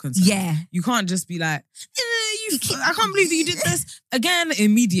communicate your concern. Yeah. You can't just be like, I can't believe that you did this. Again,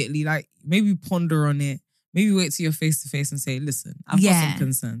 immediately. Like, maybe ponder on it. Maybe wait till you're face to face and say, listen, I've got some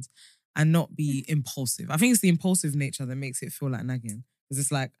concerns. And not be impulsive. I think it's the impulsive nature that makes it feel like nagging. Because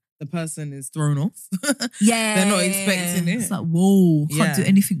it's like the person is thrown off. Yeah. They're not expecting it. It's like, whoa, can't do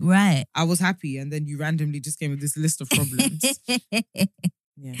anything right. I was happy and then you randomly just came with this list of problems.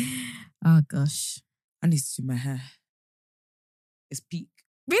 Yeah. Oh, gosh. I need to do my hair. It's peak.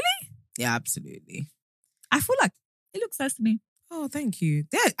 Really? Yeah, absolutely. I feel like it looks nice to me. Oh, thank you.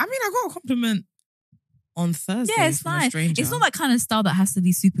 Yeah, I mean, I got a compliment on Thursday. Yeah, it's from a fine. stranger. It's not that kind of style that has to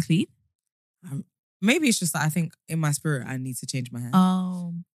be super clean. Maybe it's just that I think in my spirit I need to change my hair.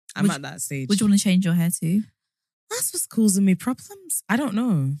 Oh. I'm at that stage. Would you want to change your hair too? That's what's causing me problems. I don't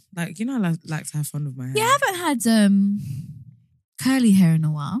know. Like, you know, I like to have fun with my hair. Yeah, I haven't had curly hair in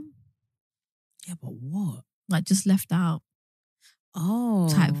a while. Yeah, but what? Like just left out Oh.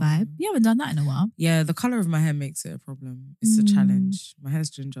 type vibe. You haven't done that in a while. Yeah, the colour of my hair makes it a problem. It's a challenge. My hair's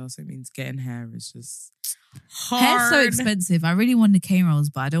ginger, so it means getting hair is just hard. Hair's so expensive. I really want the cane rolls,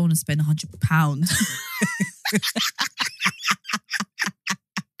 but I don't want to spend £100.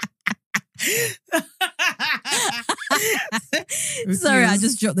 Sorry, I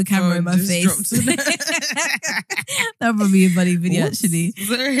just dropped the camera in my face. That would be a funny video, actually.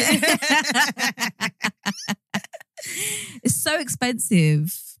 It's so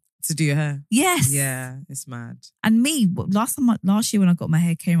expensive. To do your hair? Yes. Yeah, it's mad. And me, last year when I got my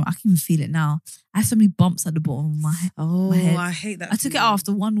hair came out, I can even feel it now. I have so many bumps at the bottom of my head. Oh, my head. I hate that. I took it out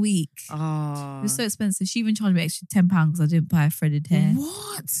after 1 week. Oh. It was so expensive. She even charged me extra £10 because I didn't buy threaded hair.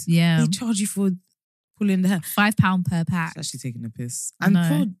 What? Yeah. They charge you for pulling the hair? £5 per pack. It's actually taking a piss. I know.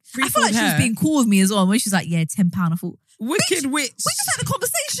 I I feel like she was being cool with me as well. When she's like, yeah, £10. I thought, wicked witch. we just had a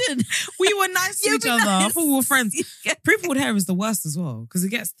conversation. We were nice to Yeah, each we're other. I nice. thought we were friends. Pre-pulled hair is the worst as well because it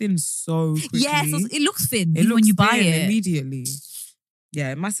gets thin so quickly. Yes, it looks thin It even looks when you buy thin it. immediately.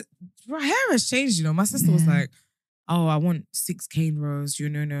 Yeah, my hair has changed, you know. My sister was Yeah. like, oh, I want 6 cane rows, you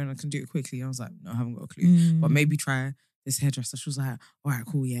know, and I can do it quickly. I was like, no, I haven't got a clue. But maybe try this hairdresser. She was like, all right,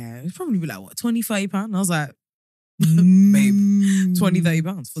 cool, yeah. It'd probably be like, what, £20, £30? I was like, Babe, 20, 30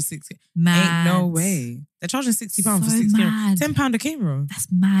 pounds for 6 years. Mad. Ain't no way. They're charging £60 for So 6 mad. cameras. £10 a camera. That's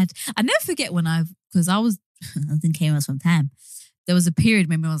mad. I never forget when because I was in cameras from time. There was a period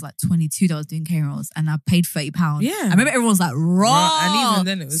maybe I was like 22 that I was doing cameras and I paid £30. Yeah. I remember everyone was like, raw. And even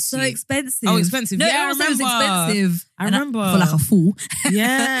then it was so cheap. expensive. Oh, expensive. No, Yeah, I everyone said it was remember. expensive. I And remember. I feel like a fool.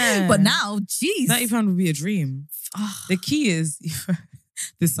 Yeah. But now, jeez. £30 would be a dream. Oh, The key is,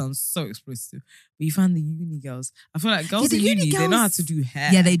 this sounds so explicit, but you find the uni girls. I feel like girls the in uni uni, they know how girls- to do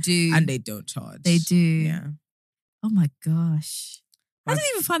hair. yeah, they do. And they don't charge. They do. Yeah. Oh my gosh. I But- didn't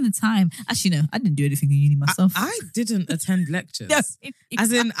even find the time. Actually, no, I didn't do anything in uni myself. I didn't attend lectures. No.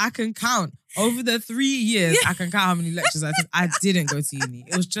 As in, I can count. Over the 3 years, I can count how many lectures I took. I didn't go to uni.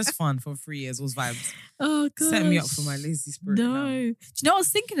 It was just fun for 3 years. It was vibes. Oh god. Set me up for my lazy spirit No. now. Do you know what I was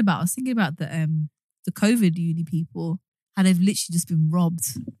thinking about? I was thinking about the COVID uni people. How they've literally just been robbed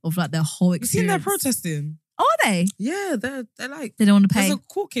of like their whole You experience. seen they're protesting? Oh, are they? Yeah, they're like, They don't want to pay. there's a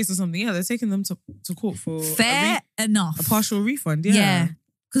court case or something. Yeah, they're taking them to court for Fair enough. a partial refund. Yeah.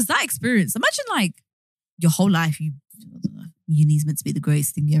 Because that experience, imagine like your whole life, I don't know, uni's meant to be the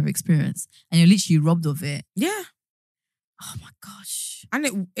greatest thing you ever experienced. And you're literally robbed of it. Yeah. Oh my gosh.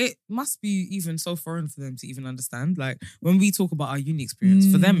 And it must be even so foreign for them to even understand. Like when we talk about our uni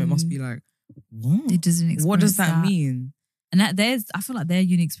experience, for them it must be like, what? It doesn't experience What does that mean? And I feel like their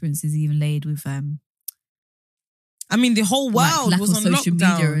uni experience is even laid with I mean, the whole world lack was of on social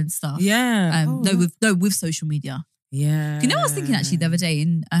lockdown. media and stuff. Yeah. With social media. Yeah. You know what I was thinking actually the other day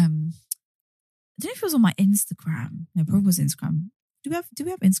in I don't know if it was on my Instagram. No, probably was Instagram. Do we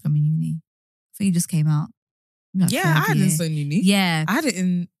have Instagram in uni? I think it just came out. Like Yeah, third I had year. Insta in uni. Yeah. I had it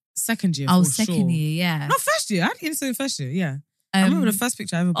in second year. I was for second sure. year, yeah. Not first year. I had Insta in first year. Yeah. I remember the first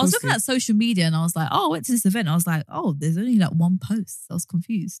picture I ever I was posted. looking at social media and I was like, oh, I went to this event. I was like, oh, there's only like one post. I was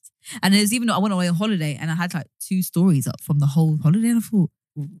confused. And there's even, I went away on holiday and I had like 2 stories up from the whole holiday and I thought,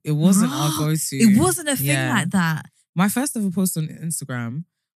 It wasn't our Bruh, go-to. it wasn't a thing Yeah. like that. My first ever post on Instagram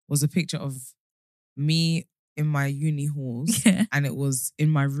was a picture of me in my uni halls. Yeah. And it was in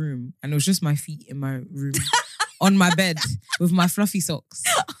my room. And it was just my feet in my room on my bed with my fluffy socks.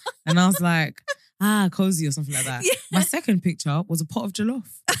 And I was like, cozy or something like that. Yeah. My second picture was a pot of jollof.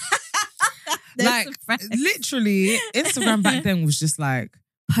 Like, literally, Instagram back then was just like,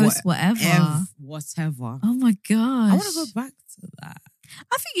 post whatever. whatever. Oh my gosh. I want to go back to that.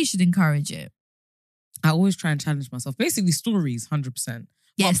 I think you should encourage it. I always try and challenge myself. Basically, stories, 100%.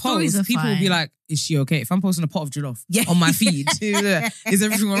 Yeah, But stories posts, are people will be fine. like, is she okay? If I'm posting a pot of jollof Yeah. on my feed, is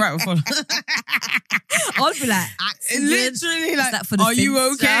everything all right? I'd be like, accident. Literally, Is like, that for the are you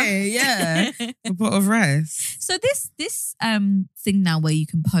Finsta? okay? Yeah. A pot of rice. So this thing now where you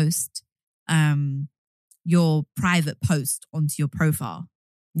can post your private post onto your profile.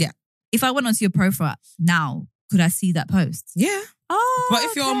 Yeah. If I went onto your profile now, could I see that post? Yeah. Oh, But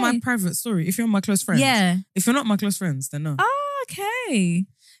if you're on my private story, if you're on my close friends, yeah. if you're not my close friends, then no. Oh, okay.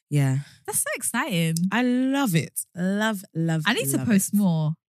 Yeah. That's so exciting. I love it. Love. I need to love post it.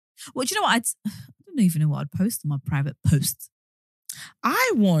 more. Well, do you know what? I don't even know what I'd post on my private post.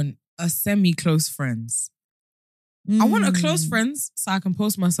 I want a semi-close friends. I want a close friends so I can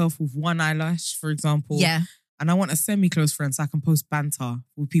post myself with one eyelash, for example. Yeah. And I want a semi-close friend so I can post banter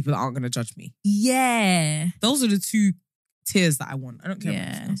with people that aren't going to judge me. Yeah. Those are the 2 tiers that I want. I don't care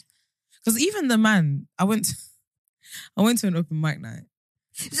Yeah. what else. Because even the man, I went to an open mic night.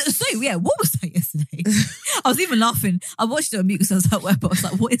 So yeah, what was that yesterday? I was even laughing. I watched it on mute because I was at work, but I was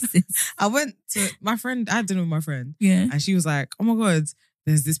like, what is this? I went to my friend, I had dinner with my friend, Yeah. and she was like, oh my God,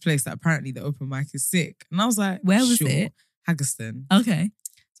 there's this place that apparently the open mic is sick. And I was like, Where was sure. it? Haggerston. Okay.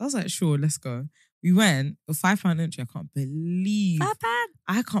 So I was like, sure, let's go. We went, a £5 entry. I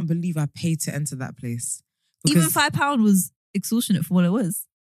can't believe I paid to enter that place. Even Because- £5 was extortionate for what it was.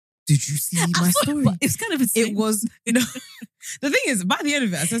 Did you see my story? It's kind of a It was, the thing is, by the end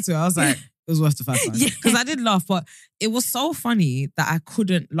of it, I said to her, I was like, it was worth the £5. Yeah. Because I did laugh, but it was so funny that I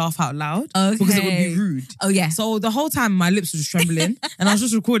couldn't laugh out loud because it would be Okay. rude. Oh yeah. So the whole time my lips were just trembling and I was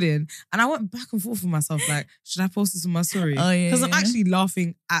just recording and I went back and forth with myself like, should I post this on my story? Oh, yeah, Because I'm yeah. actually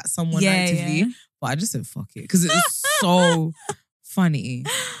laughing at someone Yeah, actively, yeah. but I just said fuck it because it was so funny.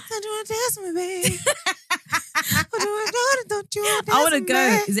 Don't you want to dance with me? Don't you want to I want to dance go.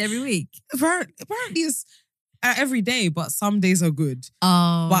 with me? Is it every week? Apparently it's every day, but some days are good.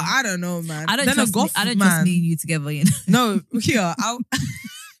 Oh. But I don't know, man. I don't Then a trust goth I don't man, trust me and you together, you know. No, here,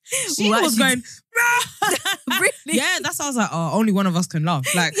 she What was she- going, Really? yeah, that's why I was like, oh, only one of us can laugh.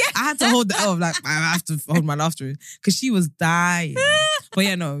 Like, Yeah. I had to hold the L of like, I have to hold my laughter because she was dying. But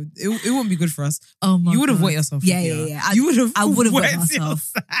yeah, no, it wouldn't be good for us. Oh my You would have God. wet yourself. Yeah, Rukia. yeah, yeah. You would have. I would have wet wet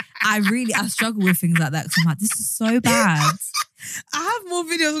myself. yourself. I struggle with things like that because I'm like, this is so bad. I have more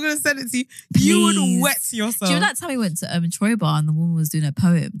videos. I'm gonna send it to you. You would Please. wet yourself. Do you know that time we went to Troy Bar and the woman was doing a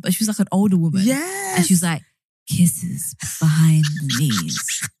poem, but she was like an older woman. Yes. And she was like, kisses behind the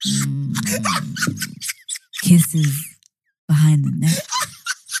knees. Kisses behind the neck.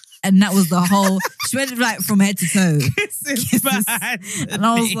 And that was the whole, she went like from head to toe. Kisses behind the And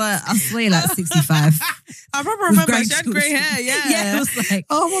I was knee. like, I swear like 65. I probably remember grey she had shorts. grey hair. Yeah. Yeah, it was like,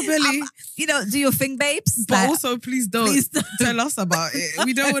 Oh, my belly. you know, do your thing, babes. But Like, also, please don't please tell us about it.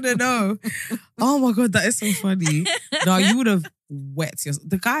 We don't want to know. Oh my God, that is so funny. No, you would have wet yourself.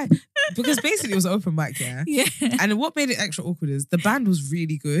 The guy, because basically it was an open mic, yeah? yeah. And what made it extra awkward is the band was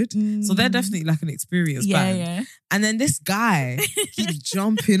really good. So they're definitely like an experienced band. Yeah. And then this guy keeps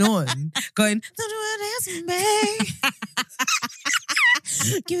jumping on, going, don't you want to dance with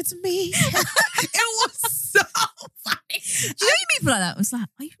me? Give it to me. It was so funny. Do you know what you mean for like that? It's like,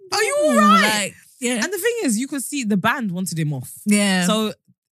 Are you all right? Like, yeah. And the thing is, you could see the band wanted him off. Yeah. So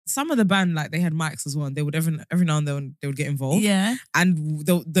some of the band, like they had mics as well, and they would every now and then they would get involved. yeah. And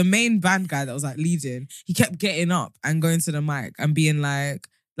the main band guy that was like leading, he kept getting up and going to the mic and being like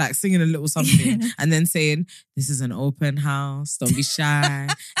singing a little something and then saying, "This is an open house. Don't be shy.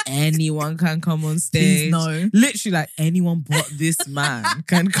 Anyone can come on stage." Please no. Literally, like anyone but this man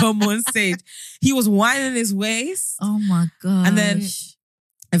can come on stage. He was winding his waist. Oh my God. And then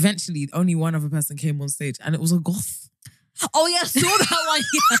eventually, only one other person came on stage, and it was a goth. oh yeah, I saw that one.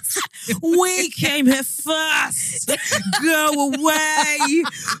 Yes. We came here first. Go away.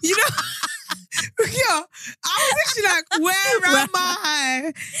 You know, yeah. I was actually like, where am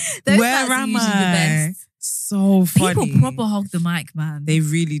I? Those Where nights are am usually the I? best. So funny. People proper hog the mic, man. They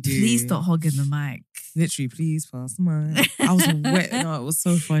really do. Please stop hogging the mic. Literally, please pass the mic. I was wet. No, it was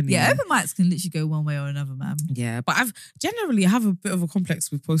so funny. Yeah, open mics can literally go one way or another, man. Yeah, but I have a bit of a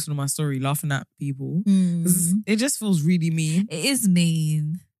complex with posting on my story, laughing at people. 'Cause it just feels really mean. It is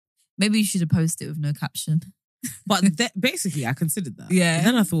mean. Maybe you should have posted it with no caption. But basically, I considered that. Yeah. And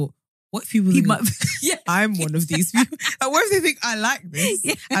then I thought, what if people He think might. Yeah. I'm one of these people? Like, what if they think I like this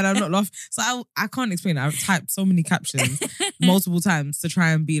Yeah. and I'm not laughing? So I can't explain it. I've typed so many captions multiple times to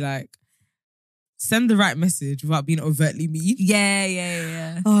try and be like, send the right message without being overtly mean.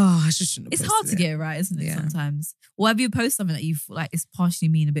 Yeah. Oh, I just shouldn't have It's posted hard to it. get it right, isn't it? Yeah. Sometimes. Or have you posted something that you feel like is partially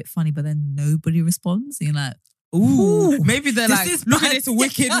mean, a bit funny, but then nobody responds? And you're like, Ooh, Ooh, maybe they're this like, is look at bad. this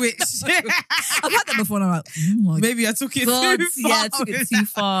wicked witch. I've had that before, and I'm like, oh my Maybe I took it God, too far. yeah, I took it too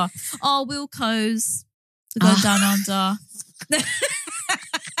far. Oh, Wilco's to go down under.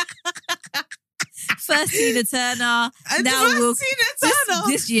 First Tina Turner. And Now first Will. Tina Turner.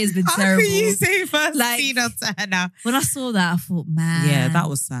 This year's been How terrible. can you say first Like- Tina Turner? When I saw that, I thought, man. Yeah, that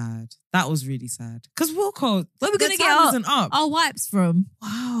was sad. That was really sad. Because Wilco, Where are we their going to get time our, wasn't up. our wipes from?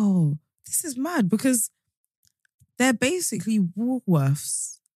 Wow, this is mad because they're basically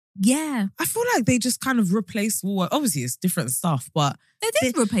Woolworths. Yeah. I feel like they just kind of replaced Woolworths. Obviously, it's different stuff, but They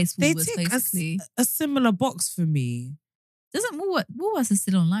did replace they Woolworths, take basically. a similar box for me. Doesn't Woolworths is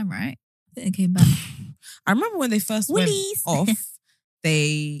still online, right? I think they came back. I remember when they first Woolies. went off,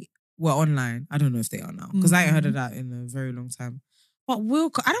 they were online. I don't know if they are now because I ain't heard of that in a very long time. But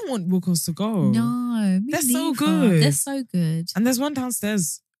Wilco, I don't want Wilco's to go. No, me They're so neither. good. They're so good. And there's one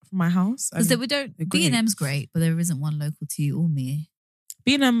downstairs from my house. Because we they're don't. great. B&M's great, but there isn't one local to you or me.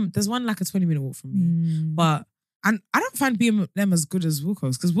 B&M, there's one like a 20-minute walk from me. Mm. But and I don't find B&M as good as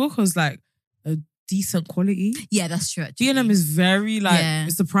Wilco's because Wilco's like a decent quality. Yeah, that's true. Actually. B&M is very like Yeah.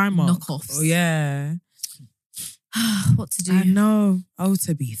 it's the Primark. Knockoffs. Oh yeah. what to do? I know. Oh,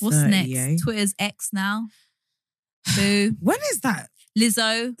 to be 30, What's next? eh? Twitter's X now. Boo. When is that?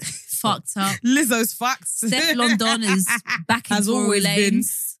 Lizzo fucked up. Lizzo's facts. Steph London is back in Has Tory always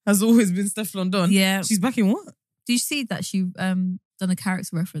Lanes. Has always been Steph London. Yeah. She's back in what? Did you see that she done a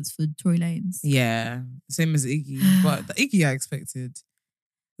character reference for Tory Lanes? Yeah. Same as Iggy. But the Iggy I expected.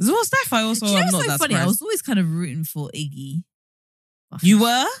 As well, Steph, I also Do you know am what's not so that funny? I surprised. was always kind of rooting for Iggy. You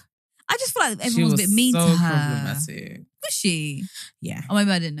were? I just feel like She everyone was a bit mean so to her. problematic. Was she? Yeah. Or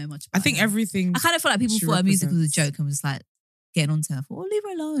maybe I didn't know much about I think her. everything I kind of felt like people she thought her music was a represents. joke and was just like getting onto her. I thought, oh, leave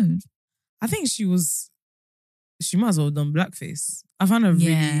her alone. I think she might as well have done blackface. I found her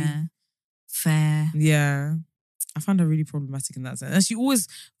really Yeah. Fair. yeah. I found her really problematic in that sense. And she always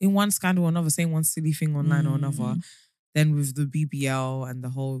in one scandal or another saying one silly thing online or another. Then with the BBL and the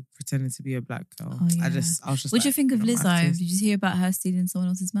whole pretending to be a black girl. Oh, yeah. I was just What do you like, think of you're not Lizzo? my Did artist. you hear about her stealing someone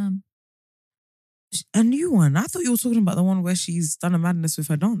else's man? A new one. I thought you were talking about the one where she's done a madness with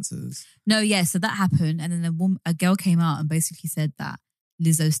her dancers. No, yeah. So that happened, and then a girl came out and basically said that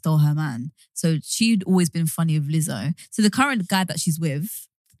Lizzo stole her man. So she'd always been funny with Lizzo. So the current guy that she's with,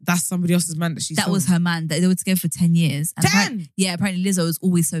 That's somebody else's man that she That saw. was her man. They were together for 10 years. And 10? apparently Lizzo was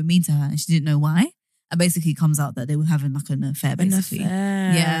always so mean to her and she didn't know why. And basically it comes out that they were having like an affair, basically.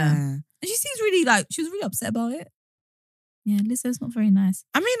 Yeah. And she seems really she was really upset about it. Yeah, Lizzo's not very nice.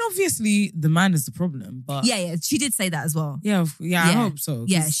 I mean, obviously the man is the problem, but Yeah, she did say that as well. yeah, I hope so.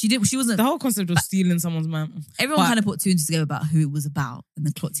 Yeah, she did. She wasn't. The whole concept of stealing someone's man. Everyone kind of put two and two together about who it was about, and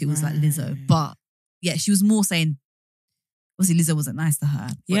the clocked it was like Lizzo. Right. But yeah, she was more saying, obviously Lizzo wasn't nice to her.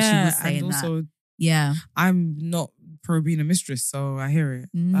 But she was saying and also, that. Yeah. I'm not pro being a mistress, so I hear it.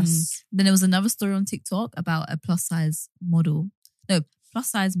 That's Then there was another story on TikTok about a plus size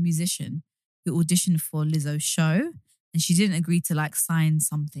musician who auditioned for Lizzo's show. And she didn't agree to sign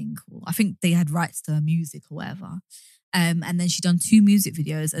something. Or I think they had rights to her music or whatever. And then she done 2 music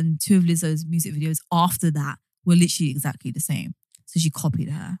videos, and 2 of Lizzo's music videos after that were literally exactly the same. So she copied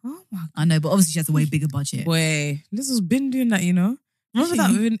her. Oh my God. I know, but obviously she has a way bigger budget. Boy, Lizzo's been doing that, you know? Remember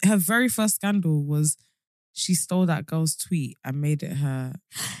that her very first scandal was she stole that girl's tweet and made it her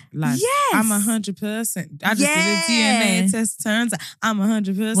life. Yes. I'm 100%. I just did a DNA test. Turns out I'm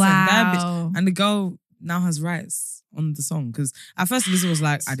 100%. Wow. That bitch. And the girl now has rights on the song. Because at first Lizzo was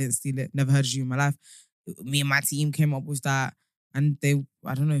like, I didn't steal it. Never heard of you in my life. Me and my team came up with that. And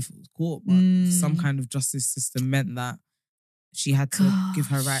I don't know if it was court, but some kind of justice system meant that she had to give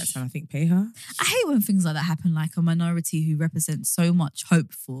her rights and I think pay her. I hate when things like that happen, like a minority who represents so much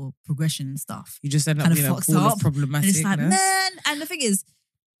hope for progression and stuff. You just end up Kind of being a fucks pool up. of problematic. And it's like, man. And the thing is,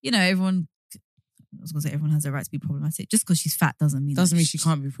 everyone, I was going to say everyone has a right to be problematic. Just because she's fat doesn't mean she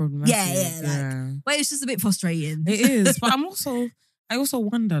can't be problematic. But it's just a bit frustrating. It is. But I also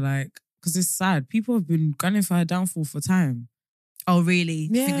wonder, because it's sad. People have been gunning for her downfall for time. Oh, really?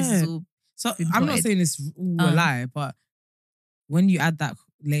 Yeah. I think this is all So been I'm not plotted. saying it's all a lie, but when you add that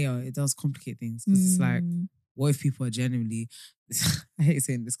layer, it does complicate things. Because it's like, what if people are genuinely... I hate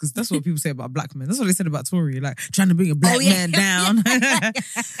saying this because that's what people say about black men. That's what they said about Tory, trying to bring a black man down.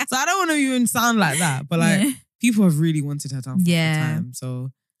 So I don't want to even sound like that, but people have really wanted her down for time.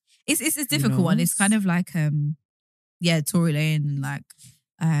 So it's a difficult one. It's kind of like Tory Lane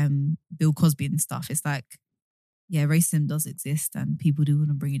and Bill Cosby and stuff. It's like, racism does exist and people do want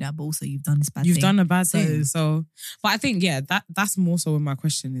to bring it up, but also you've done this bad thing. You've done a bad thing. So, but I think, that's more so when my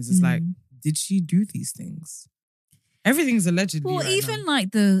question is, it's like, did she do these things? Everything's allegedly. Well, right even now.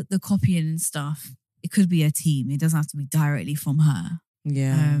 the copying and stuff, it could be a team. It doesn't have to be directly from her.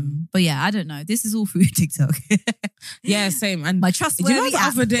 Yeah. But I don't know. This is all through TikTok. Yeah, same. And my trustworthy the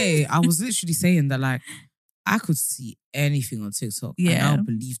app. other day, I was literally saying that I could see anything on TikTok and I'll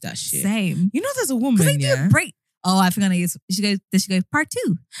believe that shit. Same. There's a woman, They do break. Oh, I think I know. Does she go part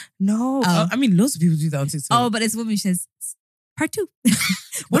 2? No. Oh. I mean, loads of people do that on TikTok. Oh, but this woman says part 2.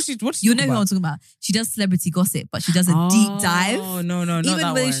 What's she You know who I'm talking about. She does celebrity gossip, but she does a deep dive. Oh, no,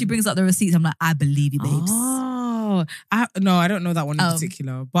 Even when she brings up the receipts, I'm like, I believe you, babes. Oh, I don't know that one in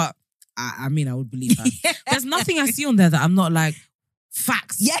particular, but I mean, I would believe her. There's nothing I see on there that I'm not like,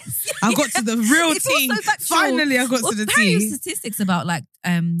 facts. Yes. I got to the real It's tea. also factual. Finally, I got to the Apparently tea. statistics about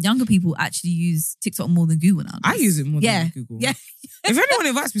younger people actually use TikTok more than Google now. I use it more than Google. Yeah. If anyone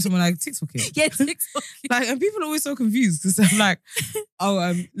invites me, someone TikTok it. Yeah, TikTok. And people are always so confused because I'm like,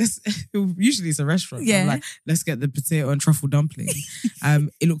 usually it's a restaurant. Yeah. I'm like, let's get the potato and truffle dumpling.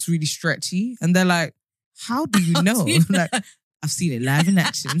 It looks really stretchy. And they're like, how do you know? I've seen it live in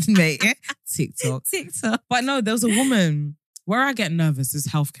action, mate. TikTok. But no, there was a woman. Where I get nervous is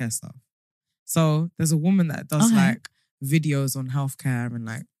healthcare stuff. So there's a woman that does videos on healthcare and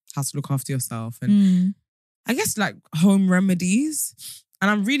how to look after yourself and I guess home remedies.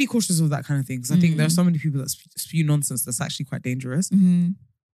 And I'm really cautious of that kind of thing because I think there are so many people that spew nonsense that's actually quite dangerous.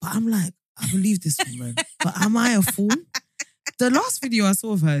 But I'm like, I believe this woman. But am I a fool? The last video I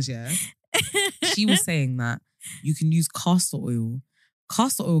saw of hers, she was saying that you can use castor oil.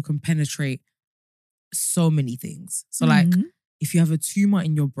 Castor oil can penetrate so many things. So if you have a tumor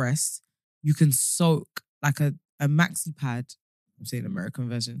in your breast, you can soak a maxi pad, I'm saying American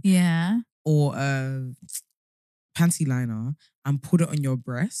version. Yeah. Or a panty liner and put it on your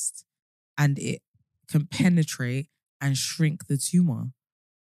breast and it can penetrate and shrink the tumor.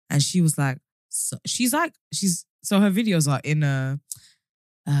 And she was like, so her videos are in a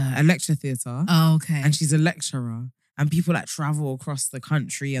lecture theatre. Oh, okay. And she's a lecturer. And people travel across the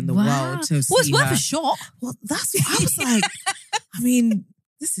country and the world to see it's worth her. a shot. Well, that's what I was like. I mean,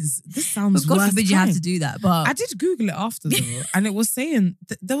 this sounds God worth forbid you have to do that. But I did Google it after though, and it was saying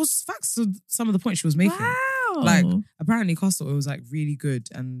there was facts to some of the points she was making. Wow. Apparently castor oil was really good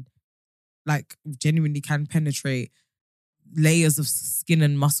and genuinely can penetrate layers of skin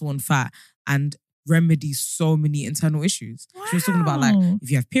and muscle and fat and remedy so many internal issues. She was talking about like Wow. if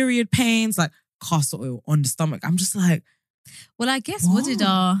you have period pains, like castor oil on the stomach. I'm just like, Well, I guess what did What?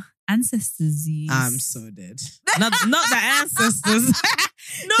 our ancestors use? I'm so dead. Not the ancestors.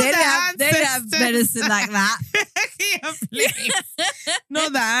 Not They the didn't have ancestors. medicine like that. Yeah, please.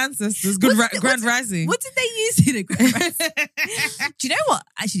 Not the ancestors. Good Grand Rising. What did they use in a Grand Rising? Do you know what?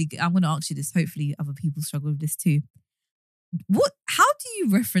 Actually, I'm going to ask you this. Hopefully, other people struggle with this too. How do you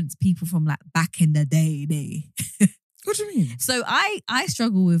reference people from like back in the day? What do you mean? So I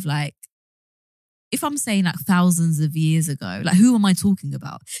struggle with like, if I'm saying like thousands of years ago, like who am I talking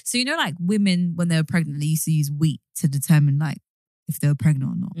about? So you know, like women when they were pregnant, they used to use wheat to determine like if they were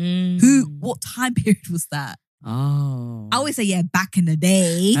pregnant or not. What time period was that? Oh. I always say, yeah, back in the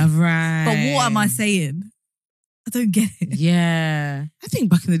day. Right. But what am I saying? I don't get it. Yeah. I think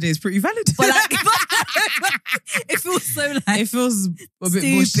back in the day is pretty valid. But like, it feels so like it feels a bit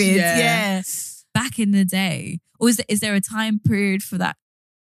stupid. bushy, Yeah. Back in the day. Or is there a time period for that?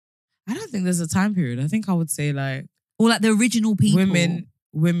 I don't think there's a time period. I think I would say like Or like the original people? women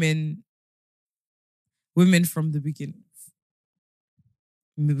from the beginning.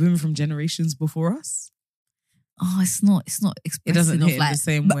 Women from generations before us. Oh, it's not It expressive doesn't of hit in like, the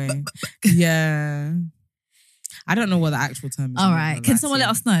same way. Yeah. I don't know what the actual term is. all right. Can someone let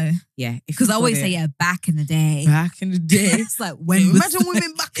us know? Yeah. Because I always say, yeah, back in the day. Back in the day. It's like when Imagine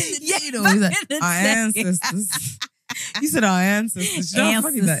women back in the day. Yeah, You know, back it's like, in the our day. ancestors. You said our ancestors. You know how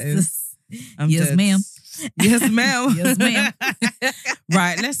funny that is? I'm Yes, dead. ma'am. Yes, ma'am. Yes, ma'am.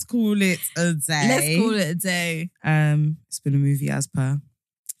 Right, let's call it a day. Let's call it a day. It's been a movie as per.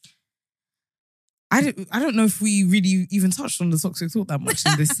 I don't know if we really even touched on the toxic talk that much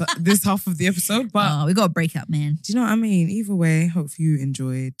in this half of the episode, but We got to break up, man. do you know what I mean? Either way, hope you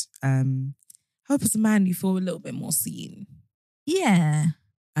enjoyed. Hope as a man you feel a little bit more seen. Yeah.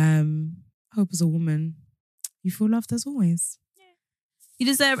 Hope as a woman you feel loved as always. You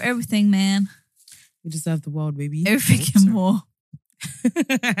deserve everything, man. You deserve the world, baby. Everything Oh, and sorry. more.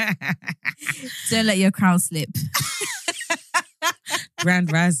 Don't let your crown slip.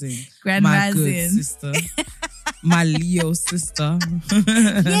 Grand Rising. Grand my Rising. good sister. My Leo sister.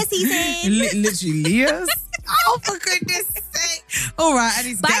 Yes, he's in. Literally Leo's. Oh, for goodness sake. All right, I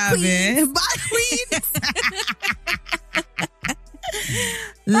need to Bye, get out of here. queens. Bye, queens.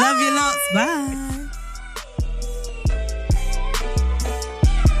 Love you lots. Bye.